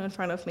microphone in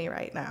front of me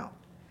right now,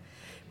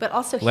 but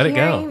also Let it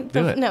go. hearing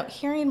Do it. no,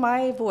 hearing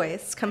my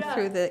voice come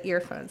through the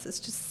earphones is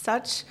just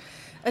such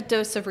a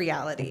dose of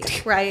reality,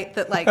 right?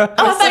 That like, Oh, I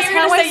thought you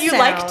were going to say you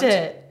liked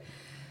it.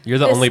 You're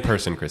the This- only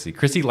person, Chrissy.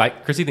 Chrissy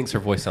thinks her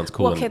voice sounds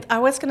cool. Well, okay, I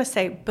was going to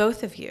say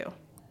both of you,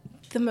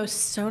 the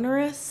most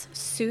sonorous,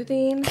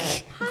 soothing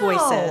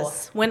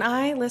voices. When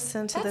I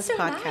listen to That's this so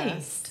podcast,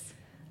 nice.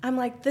 I'm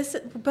like, this.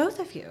 Both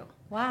of you.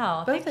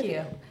 Wow, Both thank of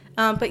you.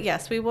 But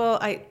yes, we will.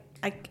 I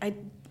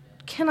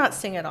cannot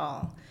sing at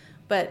all,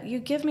 but you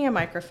give me a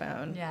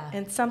microphone,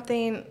 and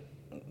something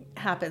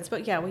happens.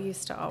 But yeah, we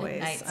used to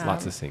always Nice.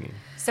 Lots of singing.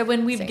 So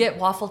when we Same. get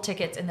waffle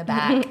tickets in the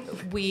back,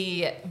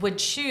 we would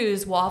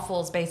choose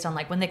waffles based on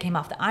like when they came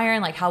off the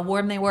iron, like how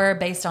warm they were,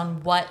 based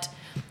on what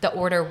the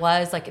order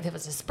was. Like if it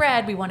was a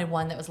spread, we wanted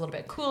one that was a little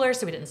bit cooler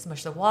so we didn't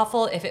smush the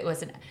waffle. If it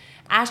was an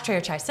ashtray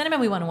or chai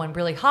cinnamon, we wanted one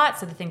really hot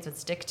so the things would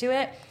stick to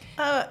it.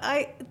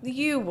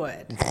 You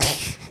would.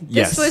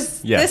 Yes. This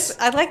was this.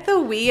 I like the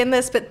we in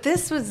this, but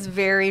this was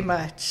very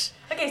much.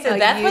 Okay, so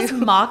Beth was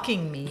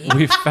mocking me.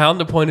 We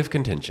found a point of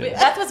contention.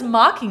 Beth was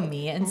mocking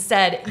me and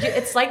said,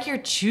 "It's like you're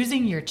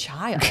choosing your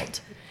child."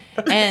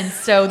 And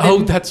so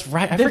then, That's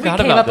right. I then forgot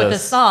we came about up with a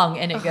this. song,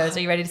 and it goes, "Are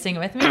you ready to sing it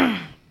with me?"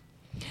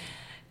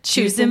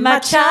 Choosing my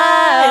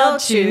child,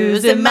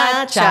 choosing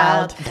my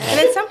child. And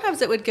then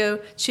sometimes it would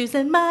go,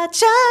 choosing my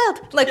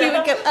child. Like we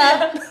would go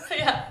up.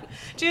 Yeah.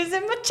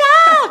 Choosing my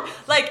child.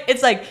 Like,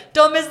 it's like,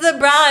 don't miss the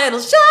bridal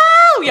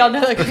show. Y'all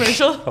know that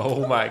commercial?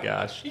 Oh my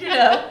gosh. You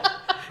know.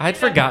 I'd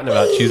forgotten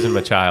about choosing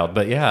my child,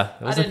 but yeah,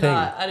 that was a thing.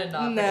 I did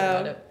not.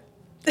 No.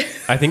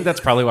 I think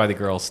that's probably why the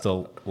girls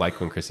still like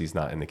when Chrissy's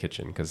not in the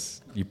kitchen,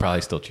 because you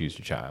probably still choose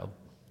your child.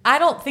 I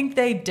don't think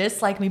they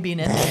dislike me being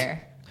in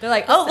there. They're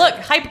like, oh, look,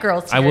 hype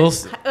girls here. I will.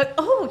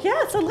 Oh,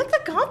 yes. I like the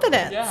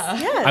confidence. Yeah.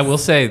 Yes. I will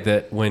say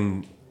that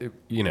when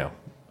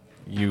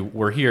you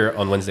were here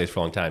on Wednesdays for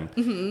a long time.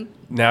 Mm-hmm.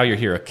 Now you're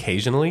here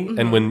occasionally,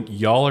 and when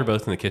y'all are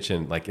both in the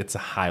kitchen, like it's a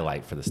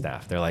highlight for the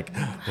staff. They're like,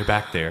 they're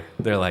back there.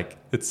 They're like,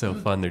 it's so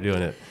fun. They're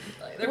doing it.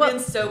 They're being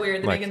so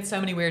weird. They're like, making so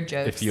many weird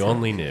jokes. If you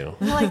only knew.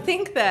 Well, I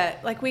think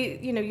that, like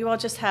you all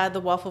just had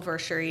the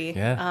Waffleversary,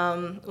 Yeah.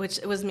 which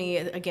was me,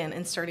 again,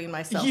 inserting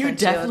myself you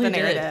into definitely the did.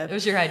 narrative. It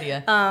was your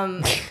idea.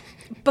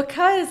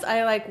 Because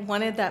I,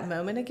 wanted that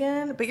moment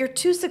again, but you're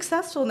too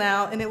successful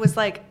now, and it was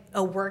like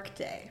a work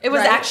day. It was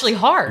right? actually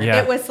hard.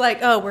 Yeah. It was like,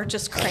 oh, we're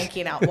just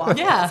cranking out waffles.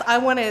 Yeah. I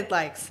wanted,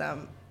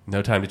 some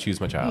No time to choose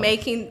my child.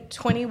 making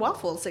 20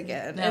 waffles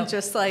again, No, and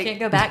just, can't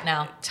go back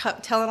now.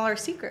 telling all our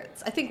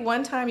secrets. I think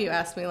one time you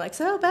asked me,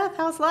 so, Beth,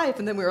 how's life?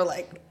 And then we were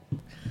like,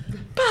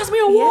 Pass me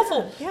a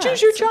waffle. yeah.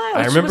 Choose your child.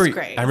 I remember. was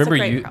great. I It's a remember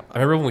great you. problem. I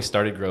remember when we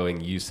started growing.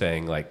 You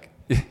saying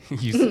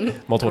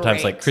multiple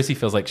times, Great. Chrissy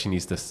feels like she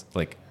needs to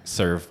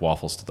serve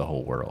waffles to the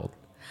whole world.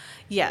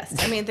 yes.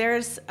 I mean,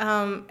 there's,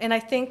 and I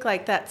think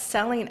that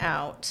selling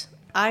out,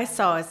 I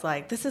saw as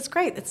this is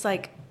great. It's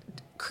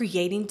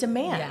creating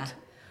demand, Yeah.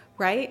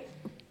 right?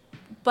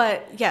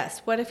 But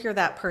yes, what if you're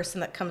that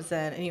person that comes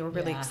in and you were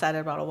really Yeah. excited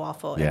about a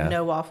waffle Yeah. and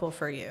no waffle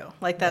for you?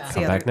 That's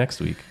Come the back other. next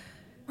week.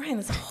 Ryan,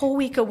 it's a whole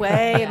week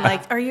away,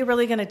 and are you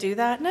really going to do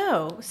that?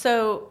 No.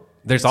 So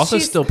There's also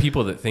she's- still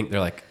people that think they're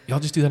like, y'all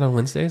just do that on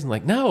Wednesdays,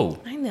 and no.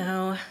 I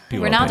know.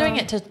 People We're don't now think doing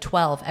it to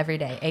 12 every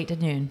day, 8 to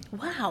noon.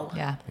 Wow.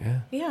 Yeah. Yeah.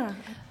 Yeah,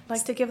 I'd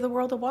like to give the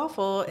world a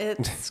waffle.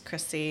 It's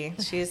Chrissy.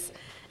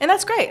 And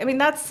that's great. I mean,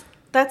 that's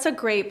a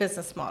great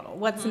business model.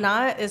 What's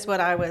not is what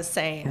I was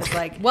saying. Is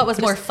What was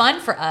more fun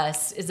for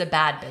us is a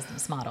bad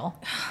business model.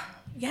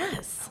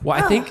 yes. Well,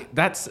 I think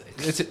that's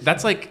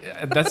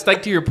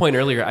like to your point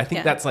earlier. I think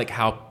Yeah. that's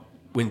how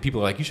when people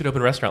are like, you should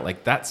open a restaurant.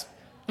 That's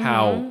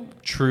how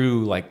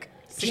true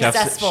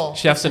Successful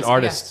chefs and business,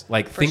 artists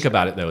think sure.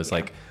 about it though. It's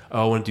like,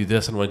 oh, I want to do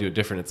this and I want to do it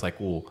different. It's like,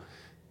 well,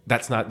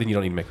 that's not. Then you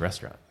don't need to make a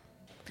restaurant.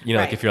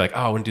 Right. If you're like, oh,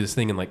 I want to do this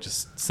thing and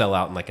just sell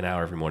out in an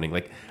hour every morning.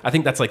 I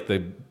think that's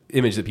the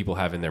image that people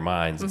have in their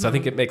minds. And so I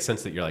think it makes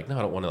sense that you're like, no,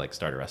 I don't want to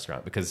start a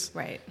restaurant because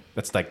Right.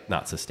 that's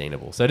not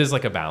sustainable. So it is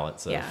a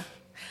balance of. Yeah.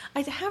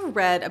 I have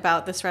read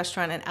about this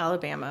restaurant in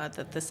Alabama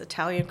that this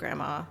Italian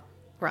grandma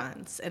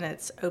runs, and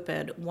it's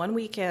open one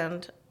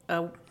weekend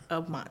a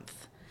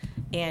month.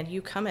 And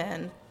you come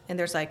in, and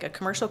there's a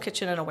commercial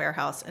kitchen and a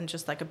warehouse and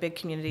just a big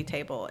community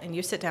table. And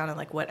you sit down and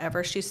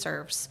whatever she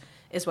serves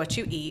is what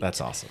you eat. That's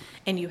awesome.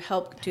 And you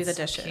help do the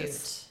That's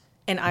dishes.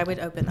 And I would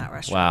open that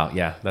restaurant. Wow.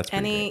 Yeah. That's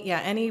pretty great.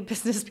 Any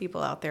business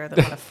people out there that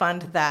want to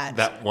fund that,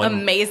 That one-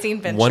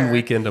 amazing venture. One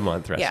weekend a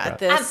month Yeah,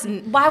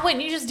 restaurant. Why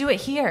wouldn't you just do it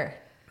here?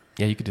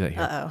 Yeah, you could do that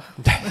here.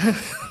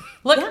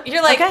 Look, Yeah,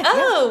 you're like, okay,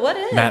 oh, what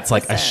is? Matt's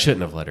like, I Listen.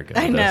 shouldn't have let her go.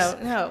 I with know.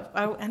 this.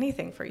 No,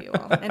 anything for you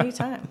all.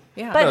 Anytime.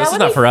 Yeah. But No, that this would is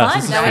not be for us. fun,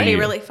 This is that for would be you.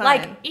 really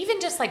fun. even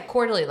just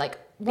quarterly,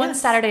 one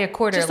Yes. Saturday a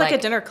quarter. Just like a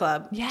dinner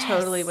club. Yes.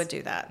 Totally would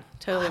do that.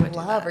 Totally I would do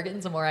love. We're that.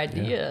 getting some more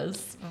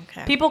ideas.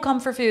 Okay. People come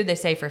for food. They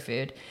stay for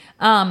food.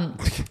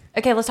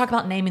 Okay, let's talk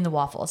about naming the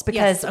waffles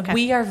because Yes, okay.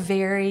 we are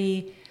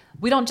very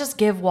we don't just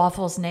give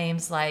waffles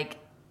names like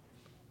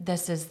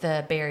this is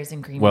the berries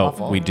and cream Well,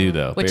 waffle. we do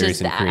though. Which berries is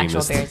the and cream actual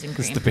is berries and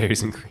is cream. the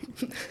berries and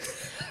cream.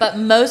 But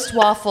most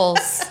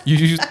waffles,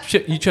 You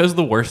chose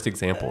the worst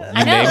example. You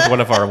I know. named one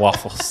of our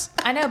waffles.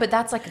 I know, but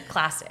that's like a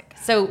classic.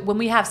 So when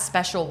we have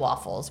special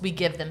waffles, we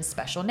give them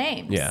special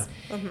names. Yeah.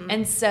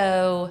 And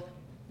so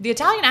the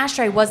Italian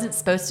ashtray wasn't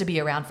supposed to be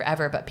around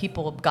forever, but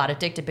people got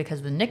addicted because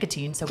of the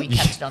nicotine, so we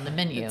kept it on the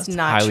menu. It's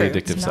not Highly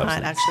true. addictive It's not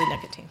substance. actually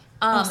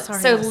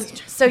nicotine.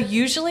 So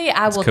usually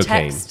I will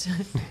cocaine. text.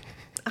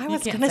 I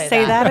was can't going to say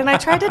say that. that, and I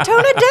tried to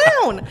tone it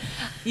down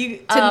You,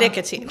 to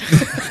nicotine.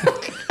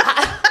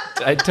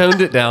 I toned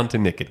it down to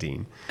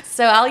nicotine.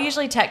 So I'll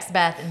usually text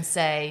Beth and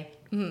say,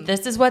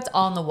 this is what's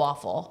on the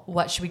waffle.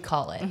 What should we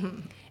call it?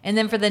 And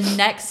then for the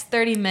next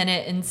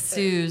 30-minute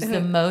ensues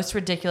the most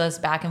ridiculous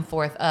back and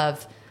forth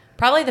of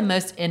probably the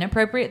most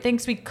inappropriate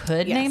things we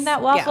could Yes. name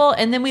that waffle.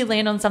 And then we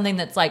land on something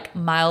that's like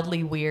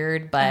mildly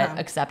weird but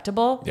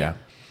acceptable. Yeah.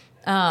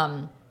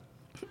 I'm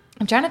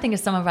trying to think of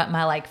some of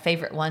my like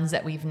favorite ones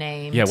that we've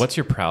named. Yeah. What's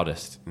your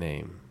proudest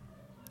name?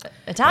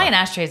 Italian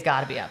ashtray's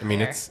got to be up I mean,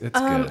 there. it's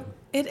good.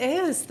 It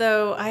is,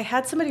 though. I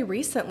had somebody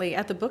recently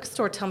at the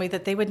bookstore tell me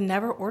that they would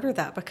never order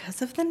that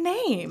because of the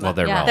name. Well,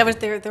 they're Yeah. wrong. That was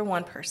they're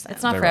one person.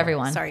 It's not They're for wrong.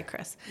 everyone. Sorry,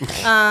 Chris.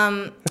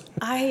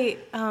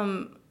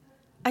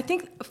 I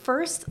think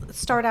first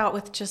start out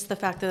with just the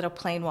fact that a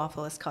plain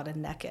waffle is called a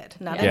naked,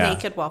 not Yeah. a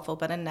naked waffle,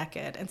 but a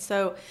naked. And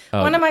so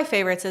one of my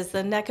favorites is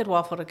the naked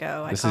waffle to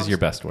go. This is your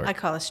best work. I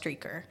call a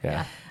streaker.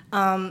 Yeah.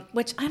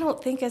 Which I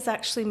don't think has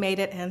actually made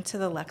it into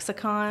the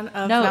lexicon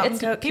of No, Mountain it's-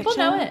 Goat people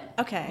Kitchen. know it.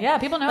 Okay. Yeah,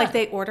 people know like it.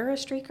 they order a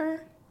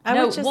streaker.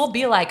 No, would just- we'll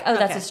be like, oh,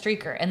 that's a Okay.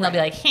 streaker. And they'll be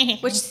like,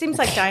 which seems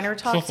like diner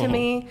talk to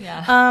me.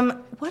 Yeah.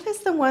 What is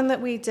the one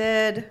that we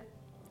did?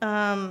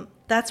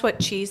 That's what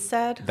cheese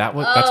said. That's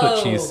what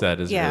Oh. Cheese said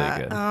is Yeah,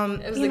 really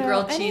good. It was you the know,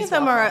 grilled any cheese of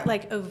them waffle. are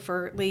like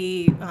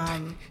overtly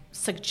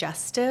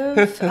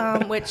suggestive,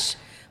 which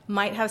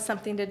might have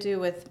something to do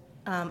with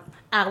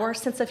our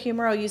sense of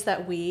humor. I'll use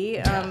that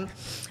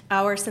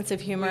our sense of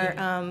humor.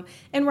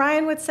 And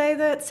Ryan would say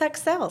that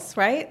sex sells,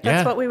 right?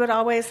 That's Yeah. what we would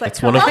always like.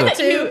 It's one of come the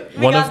to.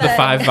 one got of the that.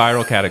 5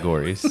 viral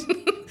categories.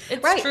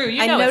 It's Right. true.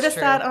 You I know it's noticed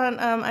true. that on.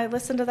 I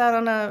listened to that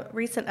on a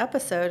recent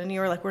episode, and you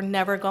were like, "We're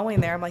never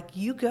going there." I'm like,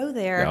 "You go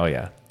there Oh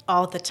yeah.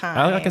 all the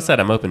time." Like I said,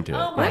 I'm open to it.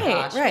 Oh my right,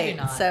 gosh, you're right.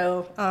 not.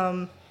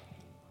 So,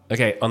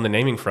 Okay, on the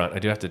naming front, I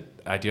do have to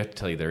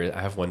tell you I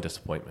have one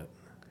disappointment.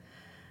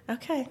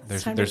 okay. It's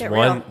There's time to there's get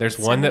one real. there's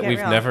It's one time to that get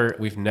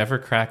we've real. never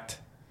cracked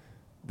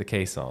the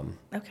case on.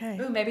 Okay.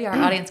 Ooh, maybe our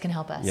audience can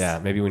help us. Yeah,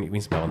 maybe we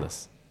smell on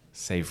this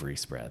savory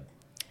spread.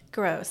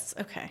 Gross.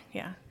 Okay.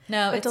 Yeah.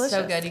 No, But it's so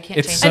delicious. good. You can't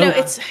It's change so- I know it.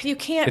 it's you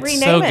can't It's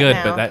rename so it good,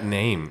 now. but that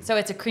name. So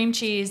it's a cream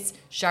cheese,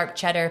 sharp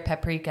cheddar,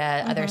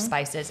 paprika, other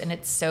spices, and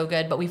it's so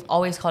good. But we've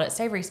always called it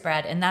savory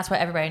spread, and that's what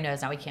everybody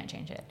knows. Now we can't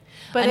change it.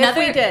 But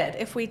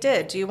if we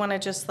did, do you want to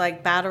just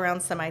like bat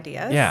around some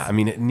ideas? Yeah, I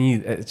mean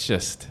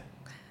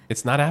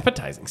it's not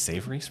appetizing.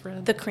 Savory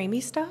spread? The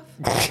creamy stuff.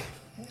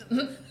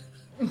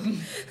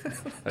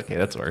 Okay,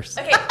 that's worse.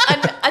 Okay,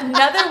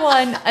 another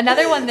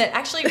one that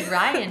actually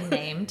Ryan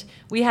named.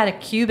 We had a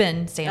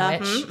Cuban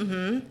sandwich,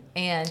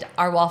 and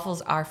our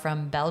waffles are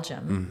from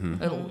Belgium.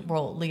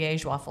 Well,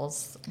 Liège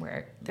waffles,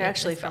 where They're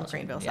actually it's from Belgium.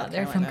 Greenville, Yeah, South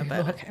they're Carolina. from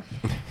But Greenville.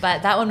 okay.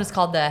 But that one was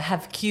called the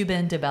Have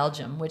Cuban de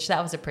Belgium, which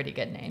that was a pretty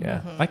good name.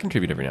 Yeah, I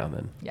contribute every now and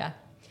then. Yeah.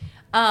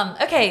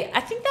 Okay, I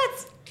think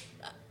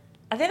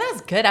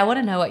that's good. I want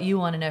to know what you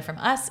want to know from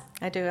us,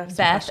 I do have some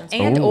Beth, questions.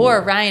 and Ooh.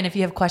 or Ryan, if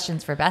you have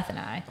questions for Beth and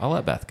I. I'll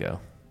let Beth go.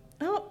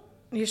 Oh,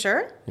 you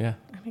sure? Yeah.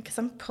 I mean, because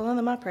I'm pulling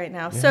them up right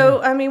now.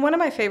 So, I mean, one of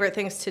my favorite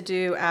things to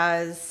do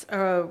as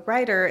a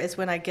writer is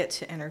when I get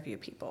to interview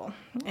people.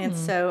 And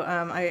so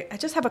I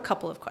just have a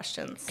couple of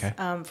questions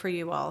Okay. for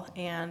you all.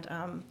 And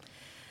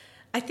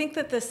I think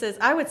that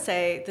I would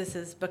say this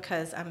is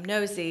because I'm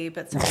nosy,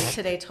 but somebody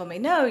today told me,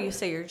 no, you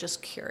say you're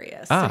just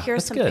curious. So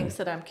here's that's some good. things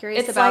that I'm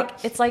curious It's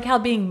about. like how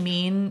being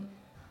mean.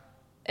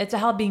 It's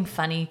how being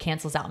funny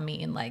cancels out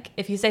mean. Like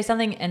if you say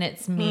something and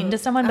it's mean to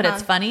someone, but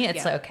it's funny,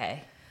 it's Yeah.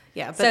 okay.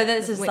 Yeah, but So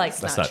this is wait, like-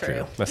 it's That's not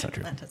true. That's not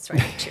true. That's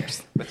right.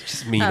 Cheers. That's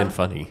just mean and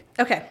funny.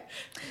 Okay.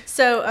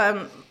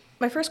 So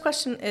my first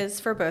question is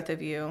for both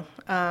of you.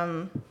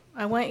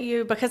 I want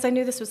you, because I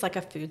knew this was like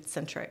a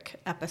food-centric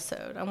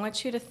episode, I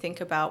want you to think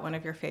about one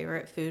of your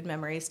favorite food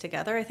memories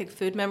together. I think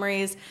food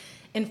memories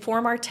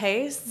inform our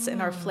tastes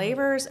and our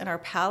flavors and our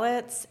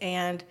palates,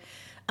 and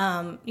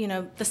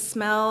the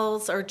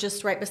smells are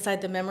just right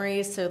beside the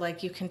memories. So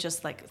like you can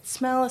just like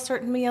smell a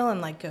certain meal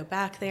and like go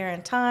back there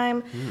in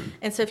time.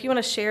 And so if you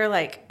want to share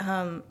like,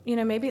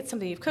 maybe it's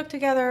something you've cooked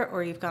together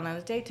or you've gone on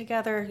a date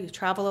together, you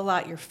travel a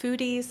lot, you're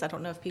foodies. I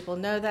don't know if people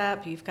know that,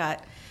 but you've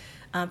got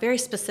very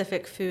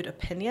specific food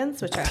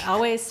opinions, which I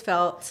always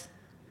felt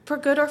for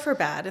good or for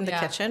bad in the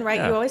kitchen, right?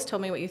 Yeah. You always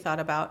told me what you thought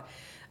about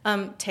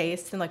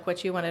taste and like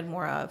what you wanted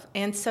more of.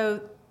 And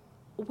so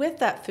with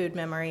that food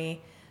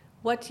memory,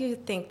 what do you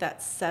think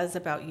that says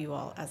about you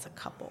all as a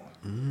couple?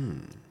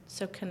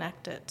 So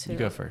connect it to... You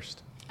go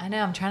first. I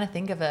know. I'm trying to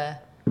think of a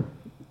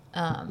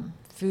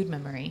food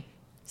memory.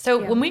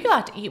 So when we go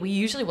out to eat, we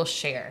usually will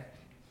share.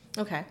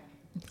 Okay.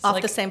 So Off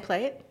like- the same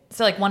plate?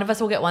 So like one of us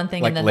will get one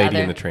thing Like and then Lady the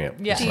other. and the Tramp.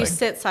 Yeah. Do you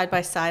sit side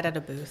by side at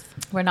a booth?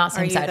 We're not Are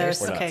same you siders.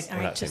 those? We're not- Okay, we're all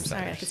right, not just same all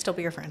right. I siders. can still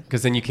be your friend.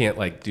 Because then you can't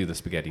like do the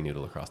spaghetti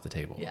noodle across the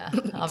table. Yeah,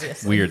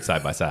 obviously. Weird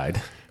side by side.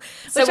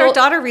 Which we'll- our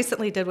daughter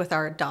recently did with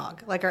our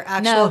dog, like our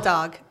actual No.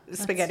 dog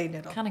spaghetti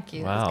noodle. Kind of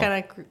cute. Wow. It's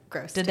kind of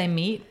gross. Did too. they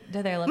meet?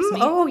 Did their lips meet?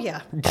 Oh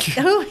yeah.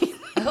 Oh, yeah.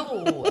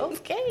 Oh,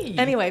 okay.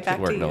 Anyway, back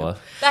Good work, to you. Noah.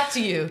 Back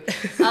to you.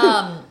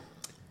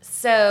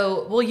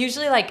 So we'll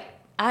usually like,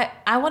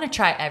 I want to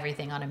try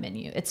everything on a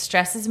menu. It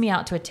stresses me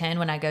out to a 10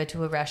 when I go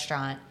to a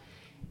restaurant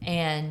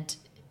and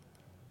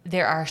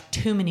there are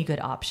too many good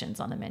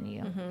options on the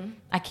menu.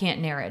 I can't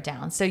narrow it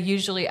down. So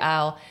usually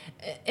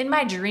in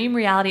my dream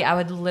reality, I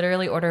would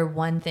literally order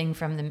one thing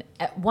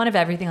one of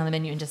everything on the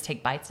menu and just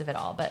take bites of it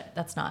all. But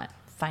that's not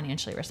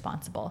financially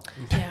responsible.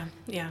 Yeah,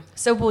 yeah.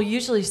 So we'll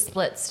usually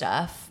split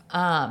stuff.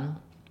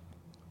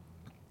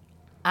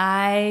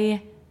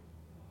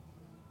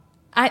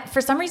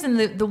 For some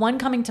reason, the one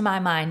coming to my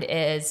mind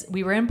is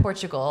we were in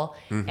Portugal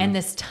and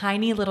this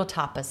tiny little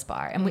tapas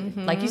bar. And we,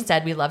 like you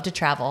said, we love to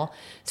travel.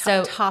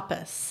 So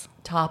Tapas.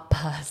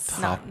 tapas.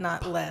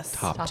 Not less.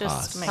 Tapas.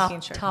 Just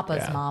making sure. Tapas,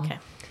 Yeah. Mom.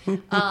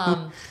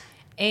 Okay.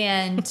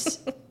 And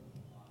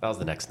That was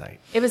the next night.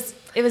 it was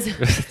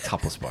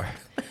Topless bar.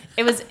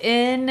 it was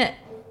in.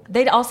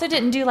 They also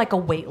didn't do like a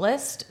wait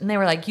list, and they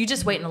were like, "You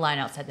just wait in the line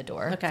outside the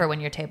door Okay. for when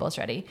your table is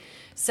ready."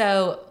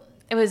 So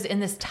it was in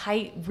this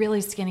tight,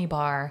 really skinny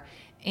bar,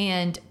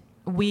 and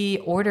we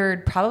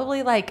ordered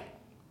probably like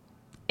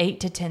 8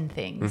 to 10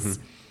 things,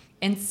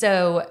 and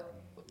so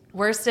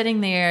we're sitting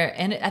there,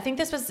 and I think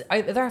this was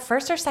either our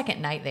first or second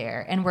night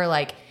there, and we're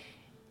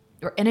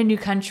in a new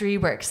country,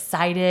 we're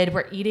excited,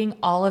 we're eating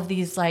all of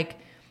these like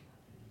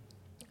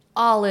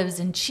olives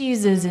and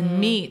cheeses and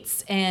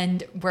meats,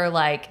 and we're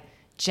like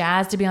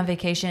jazzed to be on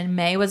vacation.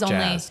 May was only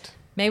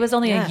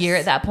Yes. a year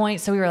at that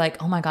point, so we were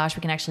like, oh my gosh,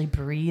 we can actually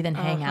breathe and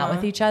hang out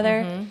with each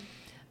other.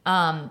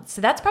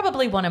 So that's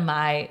probably one of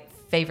my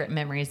favorite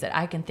memories that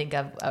I can think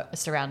of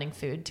surrounding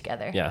food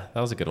together. Yeah, that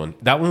was a good one.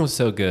 That one was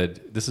so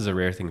good. This is a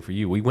rare thing for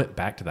you. We went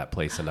back to that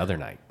place another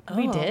night.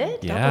 We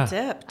did? Yeah. Double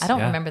dipped. I don't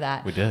Yeah, remember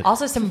that. we did.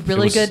 Also some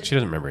really good She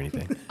doesn't remember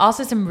anything.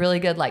 also some really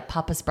good like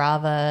papas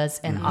bravas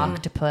and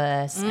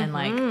octopus and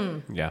like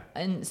Yeah.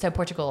 and so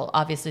Portugal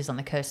obviously is on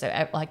the coast,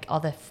 so like all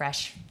the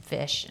fresh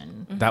fish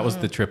and That was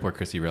the trip where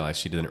Chrissy realized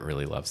she didn't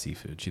really love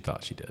seafood. She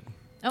thought she did.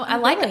 I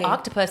like really?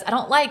 octopus. I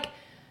don't like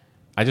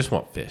I just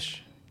want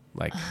fish.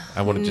 Like,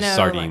 I wanted just No,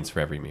 sardines for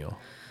every meal.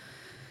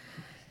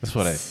 That's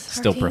what I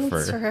still Sardines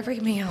prefer. for every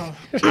meal.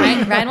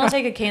 Ryan will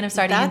take a can of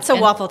sardines. That's a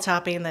and waffle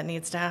topping that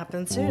needs to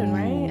happen soon,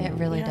 right? It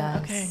really Yeah,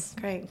 does.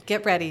 Okay, great.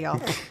 Get ready,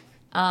 y'all.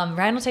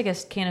 Ryan will take a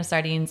can of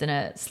sardines and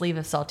a sleeve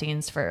of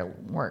saltines for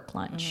work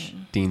lunch.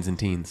 Deans and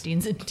teens.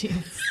 Deans and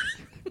teens.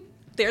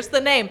 There's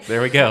the name.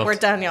 There we go. We're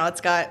done, y'all.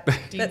 It's got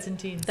Deans and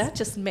teens. that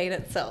just made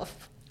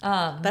itself.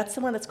 That's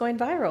the one that's going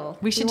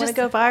viral. We If should you want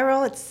to just- go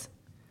viral. It's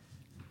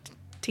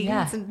teens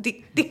Yeah. and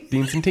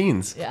Deans and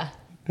teens. Yeah.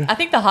 I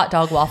think the hot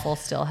dog waffle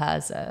still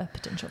has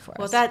potential for us.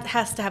 Well, that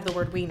has to have the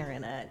word wiener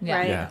in it, Yeah.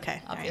 right? Yeah.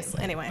 Okay, all right.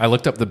 Obviously. Anyway, I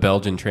looked up the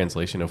Belgian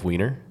translation of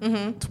wiener.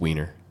 It's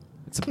wiener.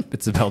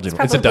 It's a Belgian.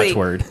 It's a probably Dutch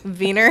word.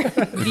 Wiener.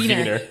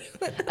 Wiener.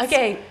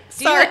 Okay.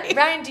 Sorry.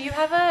 Ryan, do you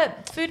have a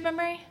food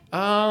memory?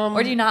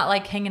 Or do you not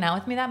like hanging out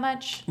with me that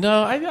much?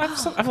 No, I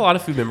have a lot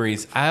of food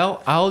memories.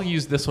 I'll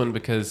use this one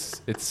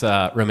because it's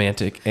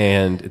romantic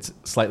and it's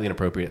slightly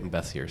inappropriate, and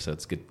Beth's here, so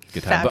it's good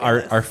time. But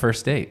Fabulous. our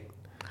first date,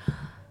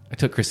 I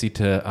took Chrissy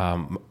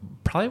to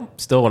probably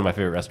still one of my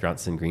favorite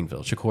restaurants in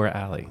Greenville, Shakora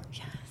Alley.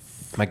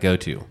 Yes, my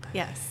go-to.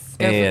 Yes.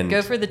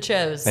 Go for the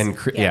chos. And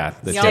yeah,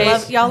 the Y'all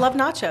taste. love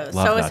nachos.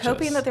 Love so I was nachos.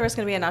 hoping that there was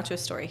going to be a nacho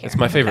story here. It's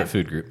my favorite Okay.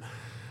 food group.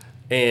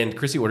 And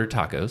Chrissy ordered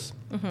tacos,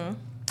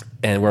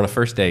 and we're on a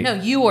first date. No,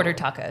 you ordered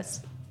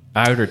tacos.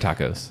 I ordered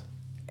tacos.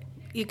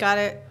 You got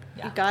it.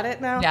 Yeah. You got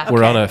it now. Yeah. We're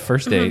Okay. on a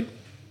first date,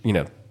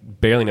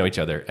 barely know each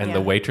other, and Yeah.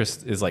 the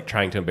waitress is like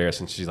trying to embarrass,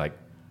 and she's like,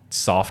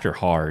 soft or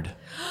hard.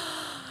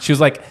 She was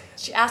like,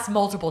 She asked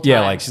multiple times. yeah,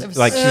 like It was- she's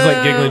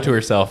like giggling to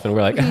herself, and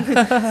we're like,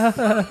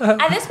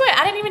 At this point,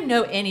 I didn't even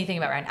know anything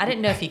about Ryan. I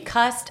didn't know if he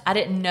cussed. I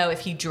didn't know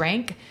if he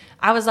drank.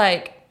 I was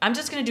like, I'm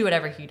just going to do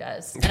whatever he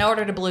does. And I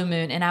ordered a Blue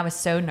Moon, and I was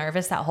so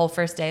nervous that whole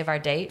first day of our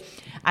date.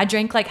 I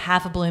drank like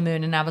half a Blue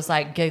Moon, and I was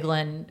like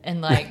giggling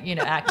and like,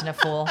 acting a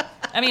fool.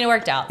 I mean, it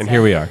worked out. and so.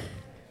 here we are.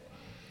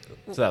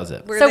 So that was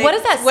it. So what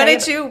does that What say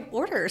did you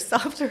order?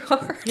 Soft or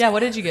hard? Yeah, what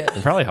did you get?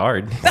 Probably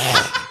hard.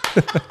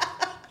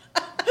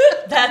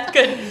 That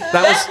couldn't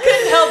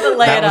That help but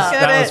lay it up. Get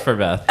that it. was for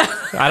Beth.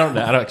 I don't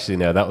know. I don't actually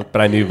know that,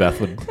 but I knew Beth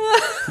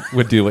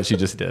would do what she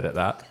just did at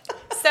that.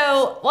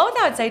 So what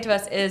that would say to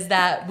us is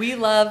that we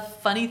love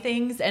funny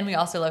things, and we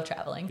also love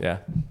traveling. Yeah.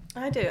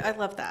 I do. I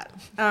love that.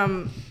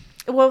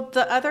 Well,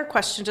 the other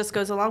question just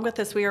goes along with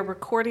this. We are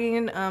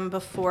recording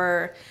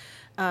before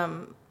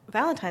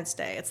Valentine's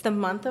Day. It's the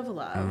month of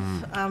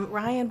love.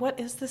 Ryan, what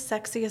is the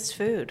sexiest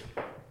food?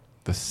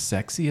 The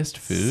sexiest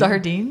food?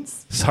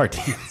 Sardines.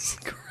 Sardines.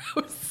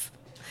 Gross.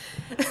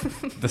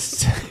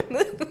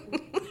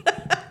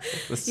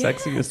 The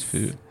sexiest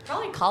food.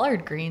 Probably like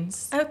collard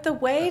greens. The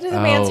way to the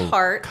man's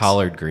heart.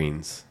 Collard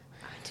greens.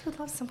 I do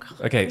love some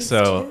collard Okay, greens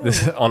so too.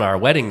 this on our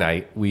wedding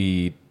night,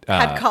 we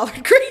Had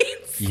collard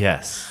greens.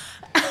 yes.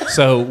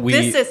 So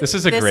this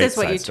is a great This is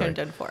what side you story. tuned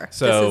in for.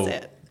 So this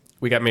is it.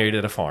 we got married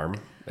at a farm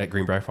at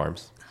Greenbrier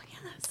Farms, Oh,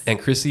 yes. and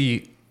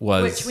Chrissy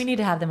was Which we need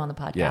to have them on the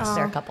podcast. Yes.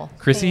 They're a couple.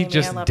 Chrissy Amy, I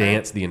just love her.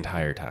 danced the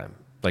entire time.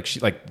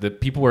 Like the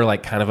people were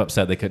like kind of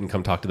upset they couldn't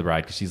come talk to the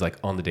bride because she's like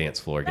on the dance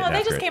floor No, getting they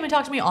after just it. came and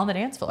talked to me on the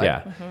dance floor.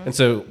 Yeah. And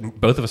so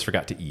both of us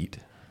forgot to eat.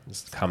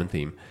 It's a common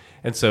theme.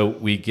 And so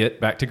we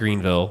get back to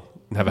Greenville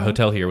and have a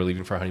hotel here. We're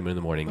leaving for our honeymoon in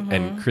the morning.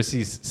 And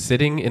Chrissy's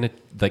sitting in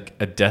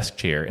a desk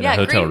chair in a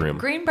hotel room.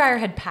 Greenbrier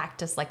had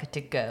packed us like a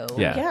to-go.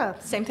 Yeah. Yeah,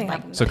 same thing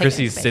happened. So Picnic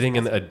Chrissy's space. sitting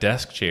in a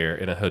desk chair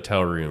in a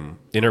hotel room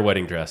in her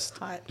wedding dress,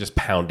 Hot. just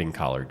pounding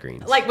collard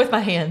greens. Like with my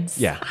hands.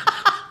 Yeah.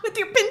 With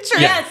your pincher.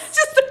 Yeah. Yes,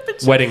 just the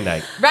pincher. Wedding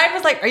night. Ryan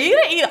was like, "Are you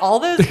gonna eat all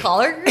those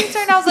collard greens?"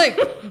 And I was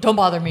like, "Don't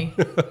bother me."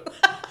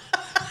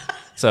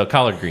 So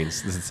collard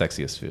greens, this is the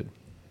sexiest food.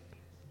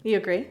 You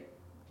agree,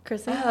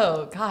 Chrissy?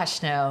 Oh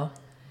gosh, no.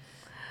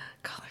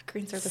 Collard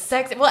greens are the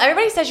Sex. Well,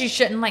 everybody says you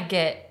shouldn't like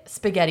get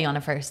spaghetti on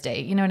a first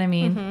date. You know what I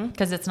mean?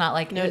 Because it's not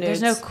like No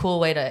there's no nudes. cool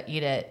way to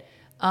eat it.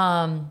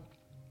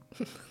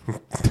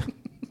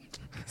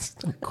 It's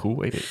a cool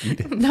way to eat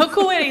it. No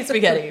cool way to eat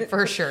spaghetti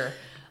for sure.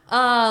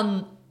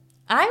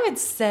 I would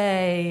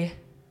say,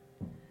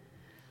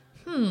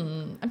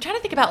 I'm trying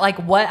to think about like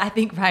what I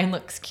think Ryan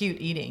looks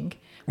cute eating.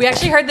 We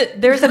actually heard that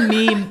there's a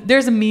meme.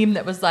 There's a meme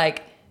that was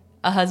like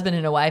a husband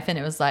and a wife, and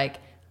it was like,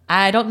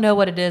 I don't know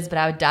what it is, but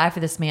I would die for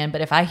this man.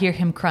 But if I hear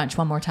him crunch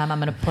one more time, I'm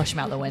going to push him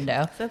out the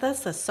window. So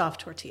that's the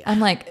soft tortilla. I'm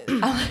like,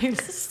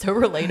 this is so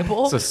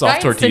relatable. So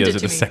soft Ryan sent tortillas it are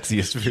to the me.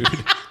 sexiest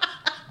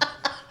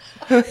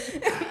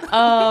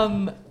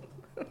food.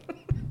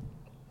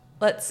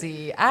 Let's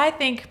see. I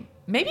think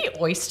maybe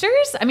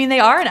oysters. I mean, they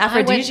are an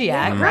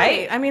aphrodisiac, Yeah,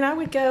 right? I mean, I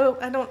would go.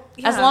 I don't.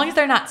 Yeah. As long as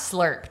they're not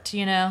slurped,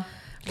 you know.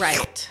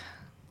 right.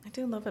 I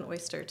do love an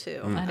oyster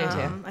too. I do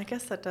too. I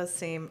guess that does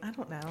seem. I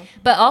don't know.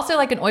 But also,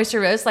 like an oyster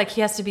roast, like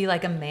he has to be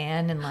like a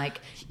man and like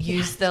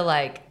use the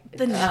like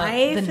The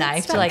knife. the and knife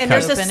to stuff. like and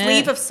there's a open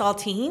sleeve it. of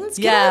saltines.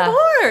 Yeah. Get on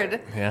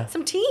board. Yeah.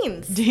 Some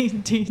teens.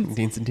 Deans.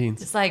 Deans and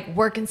teens. It's like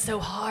working so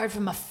hard for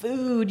my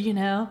food, you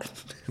know.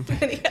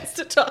 And he has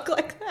to talk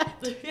like that.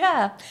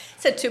 Yeah.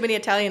 Said too many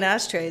Italian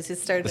ashtrays. He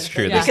started. That's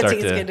true. You They can start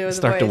see he's into his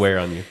start to voice. wear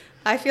on you.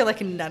 I feel like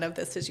none of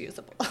this is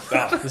usable.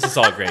 Oh, this is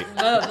all great.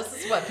 No,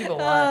 this is what people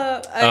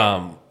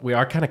want. We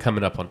are kind of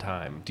coming up on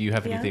time. Do you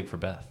have Yeah. anything for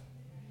Beth?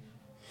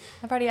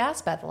 I've already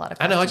asked Beth a lot of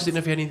I questions. know. I just didn't know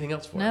if you had anything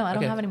else for her. No, I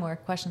don't Okay. have any more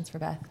questions for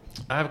Beth.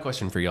 I have a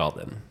question for y'all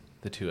then,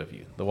 the two of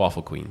you, the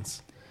waffle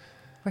queens.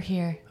 We're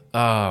here.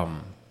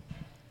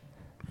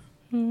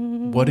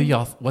 What do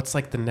y'all? What's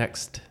like the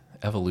next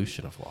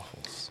evolution of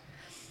waffles?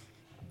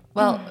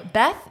 Well,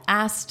 Beth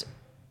is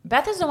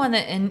the one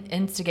that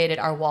instigated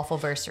our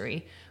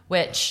Waffleversary,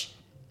 which,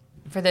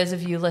 for those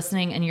of you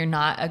listening and you're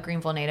not a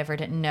Greenville native or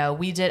didn't know,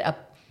 we did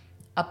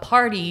a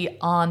party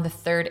on the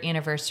 3rd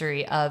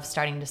anniversary of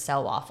starting to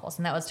sell waffles.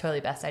 And that was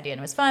totally Beth's idea. And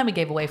it was fun. We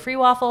gave away free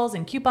waffles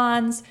and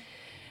coupons,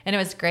 and it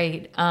was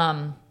great.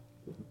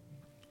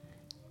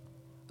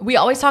 We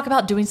always talk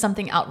about doing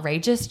something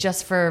outrageous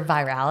just for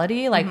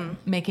virality, like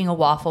making a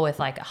waffle with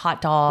like a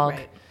hot dog.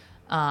 Right.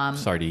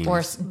 Sardines.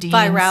 Or Dean's.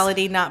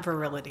 Virality, not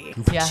virility.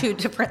 Yeah. Two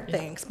different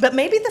things, but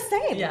maybe the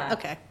same. Yeah.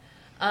 Okay.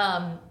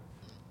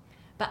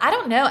 But I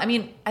don't know. I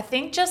mean, I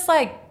think just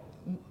like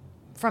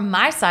from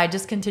my side,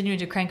 just continuing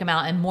to crank them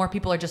out and more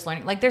people are just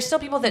learning. Like there's still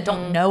people that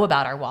don't know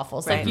about our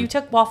waffles. Right. Like you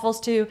took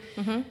waffles to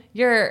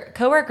your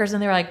coworkers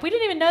and they were like, we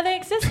didn't even know they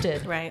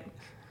existed. Right.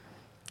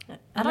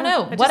 I don't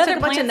know. I just What took other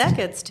a bunch of plans?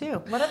 nuggets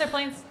too. What other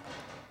plans?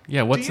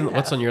 Yeah. What's you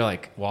what's have? on your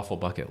like waffle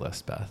bucket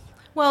list, Beth?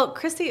 Well,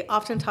 Christy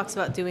often talks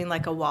about doing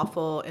like a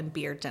waffle and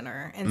beer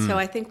dinner. And so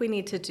I think we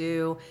need to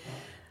do,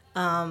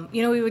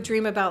 we would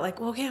dream about like,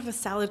 well, we have a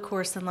salad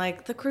course and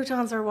like the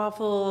croutons are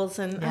waffles.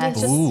 And I mean,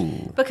 Yes. just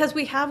Ooh. because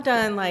we have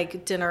done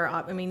like dinner,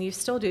 you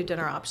still do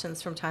dinner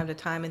options from time to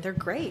time and they're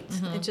great.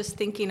 And just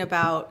thinking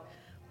about,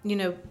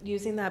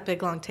 using that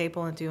big long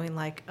table and doing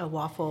like a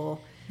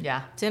waffle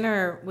Yeah.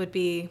 dinner would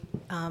be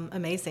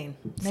amazing.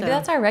 Maybe So-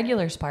 that's our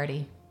regulars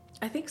party.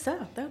 I think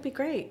so. That would be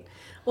great.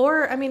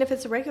 Or, if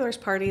it's a regulars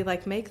party,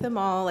 like make them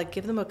all, like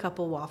give them a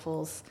couple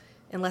waffles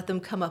and let them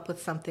come up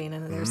with something.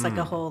 And then there's like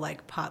a whole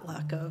like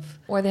potluck of.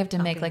 Or they have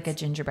to make like a toppings.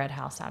 gingerbread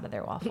house out of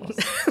their waffles.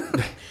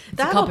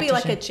 That will be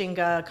like a competition.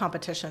 Jenga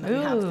competition that we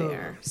have Ooh.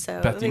 there.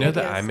 So Beth, do you I know think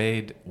that it I is.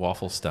 made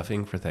waffle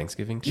stuffing for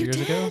Thanksgiving 2 You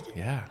years ago? did?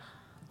 Yeah.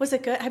 Was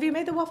it good? Have you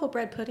made the waffle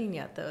bread pudding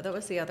yet, though? That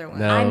was the other one.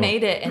 No. I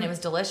made it and it was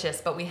delicious,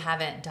 but we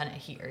haven't done it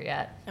here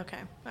yet. Okay.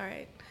 All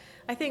right.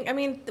 I think,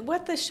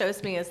 what this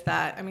shows me is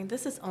that,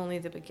 this is only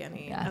the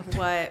beginning Yeah. of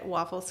what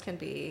waffles can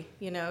be.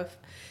 If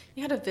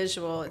you had a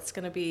visual, it's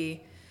going to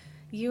be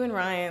you and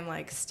Ryan,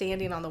 like,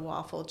 standing on the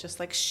waffle, just,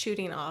 like,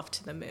 shooting off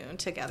to the moon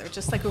together,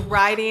 just, like,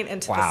 riding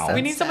into the Wow. sunset.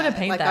 We need someone to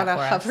paint like, that on a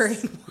for us.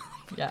 hovering.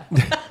 Yeah.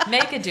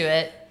 May could do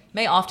it.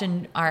 May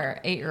often, our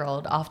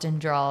 8-year-old often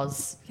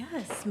draws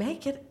Yes,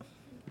 make it.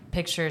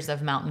 pictures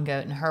of Mountain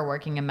Goat and her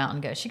working in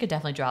Mountain Goat, she could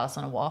definitely draw us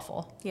on a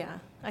waffle. Yeah,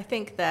 I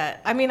think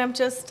that, I mean,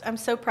 I'm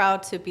so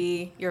proud to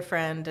be your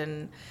friend,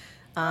 and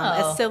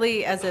as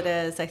silly as it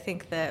is, I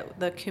think that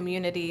the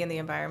community and the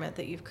environment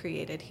that you've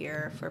created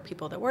here for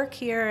people that work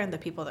here and the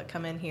people that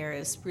come in here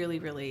is really,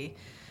 really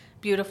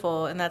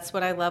beautiful. And that's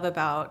what I love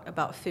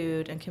about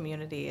food and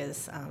community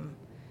is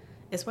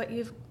what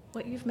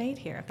you've made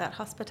here. That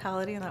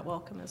hospitality and that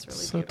welcome is really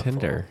So beautiful.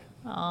 tender.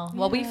 Oh,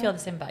 well, we feel the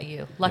same about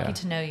you. Lucky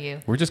to know you.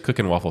 We're just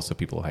cooking waffles so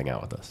people will hang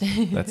out with us.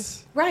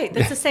 That's Right.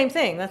 That's the same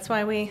thing. That's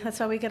why we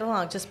get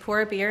along. Just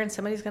pour a beer and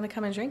somebody's going to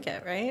come and drink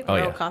it, right? oh Or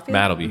yeah. coffee.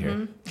 Matt will be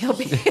here, He'll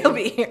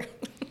be here.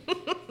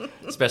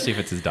 especially if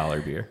it's his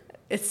 $1 beer.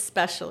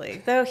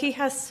 Especially, though he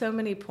has so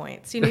many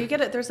points. You know, you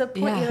get it. There's a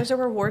point. Yeah. There's a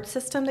reward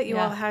system that you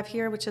Yeah. all have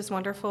here, which is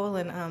wonderful.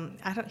 And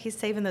he's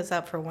saving those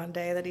up for one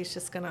day that he's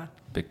just gonna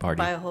Big party.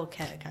 buy a whole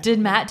keg. Did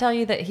Matt tell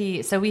you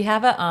that so we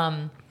have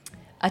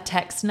a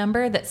text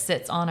number that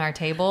sits on our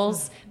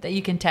tables that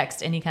you can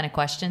text any kind of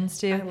questions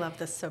to. I love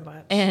this so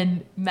much.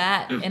 And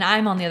Matt and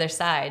I'm on the other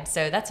side,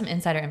 so that's some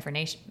insider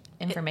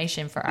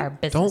information for our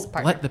business Don't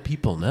partner. let the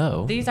people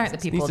know. These aren't the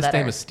It people needs to that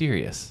stay are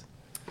mysterious.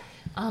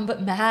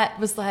 But Matt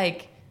was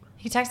like,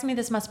 he texted me,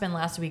 this must have been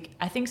last week.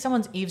 I think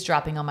someone's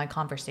eavesdropping on my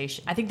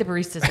conversation. I think the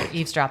baristas are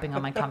eavesdropping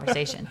on my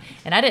conversation.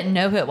 And I didn't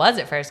know who it was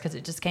at first because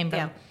it just came from.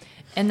 Yeah.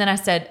 And then I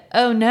said,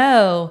 oh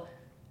no.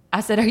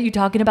 I said, are you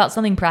talking about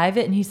something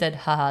private? And he said,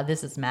 haha,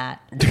 this is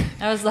Matt.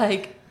 I was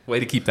like, Way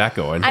to keep that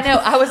going. I know.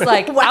 I was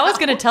like, I was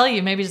going to tell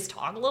you, maybe just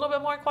talk a little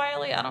bit more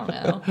quietly. I don't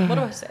know. What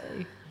do I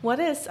say? What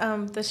is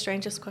the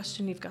strangest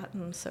question you've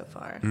gotten so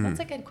far? That's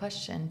a good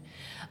question.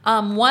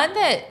 One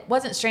that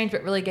wasn't strange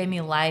but really gave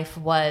me life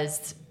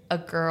was a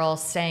girl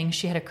saying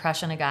she had a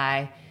crush on a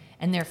guy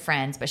and they're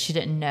friends, but she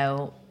didn't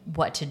know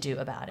what to do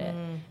about it.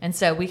 And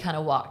so we kind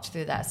of walked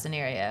through that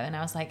scenario, and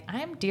I was like,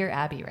 I'm Dear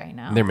Abby right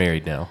now. They're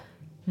married now.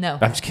 No,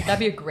 I'm just kidding. that'd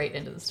be a great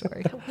end of the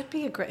story. It would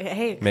be a great.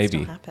 Hey, it could Maybe.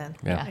 still happen.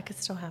 Yeah. It could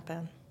still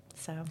happen.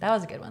 So That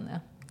was a good one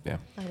though. Yeah.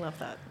 I love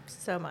that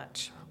so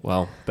much.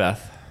 Well,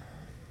 Beth,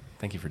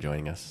 thank you for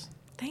joining us.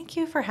 Thank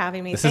you for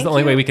having me. This is Thank the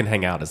only you. way we can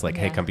hang out is like,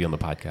 hey, Yeah. come be on the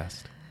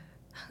podcast.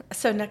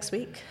 So next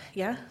week,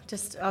 yeah,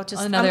 I'll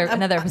just Another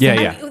episode. Yeah,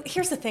 yeah.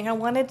 Here's the thing: I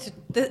wanted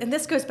to, and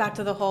this goes back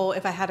to the whole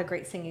if I had a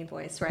great singing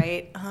voice,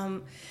 right?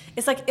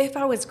 It's like if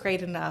I was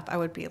great enough, I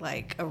would be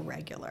like a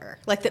regular,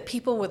 like that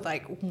people would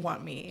like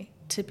want me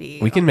to be.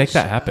 We can on make the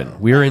that show. happen.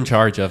 We're in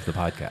charge of the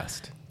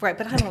podcast. Right?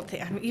 But I don't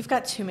think you've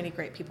got too many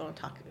great people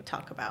to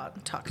talk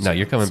about. No,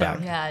 you're coming back.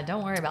 Yeah,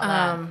 don't worry about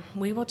that.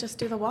 We will just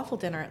do the waffle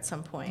dinner at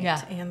some point.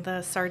 Yeah. And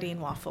the sardine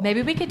waffle.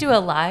 Maybe we could do a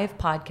live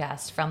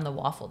podcast from the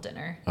waffle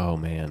dinner. Oh,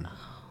 man.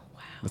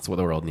 That's what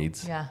the world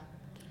needs. Yeah.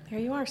 There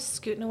you are,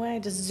 scooting away,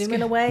 just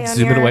zooming away.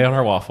 Zooming away on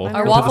our waffle. Our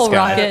into the waffle sky.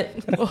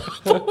 rocket.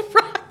 Waffle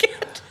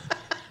rocket.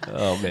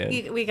 Oh,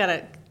 man. We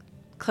gotta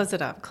close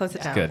it up. Close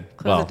it down. Good.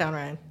 Close Well, it down,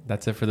 Ryan.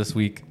 That's it for this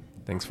week.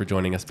 Thanks for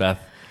joining us, Beth.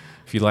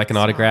 If you'd like an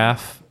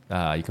autograph,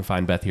 you can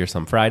find Beth here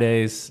some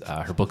Fridays.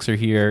 Her books are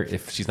here.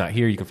 If she's not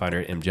here, you can find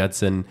her at M.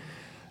 Judson.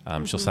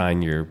 She'll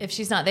sign your If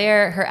she's not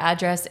there, her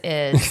address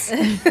is.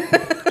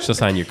 she'll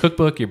sign your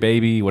cookbook, your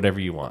baby, whatever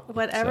you want.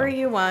 Whatever So,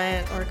 you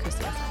want, or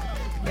Christy.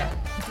 Yeah.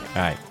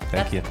 All right.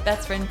 Thank you.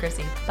 Best friend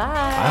Chrissy. Bye.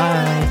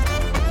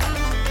 Bye.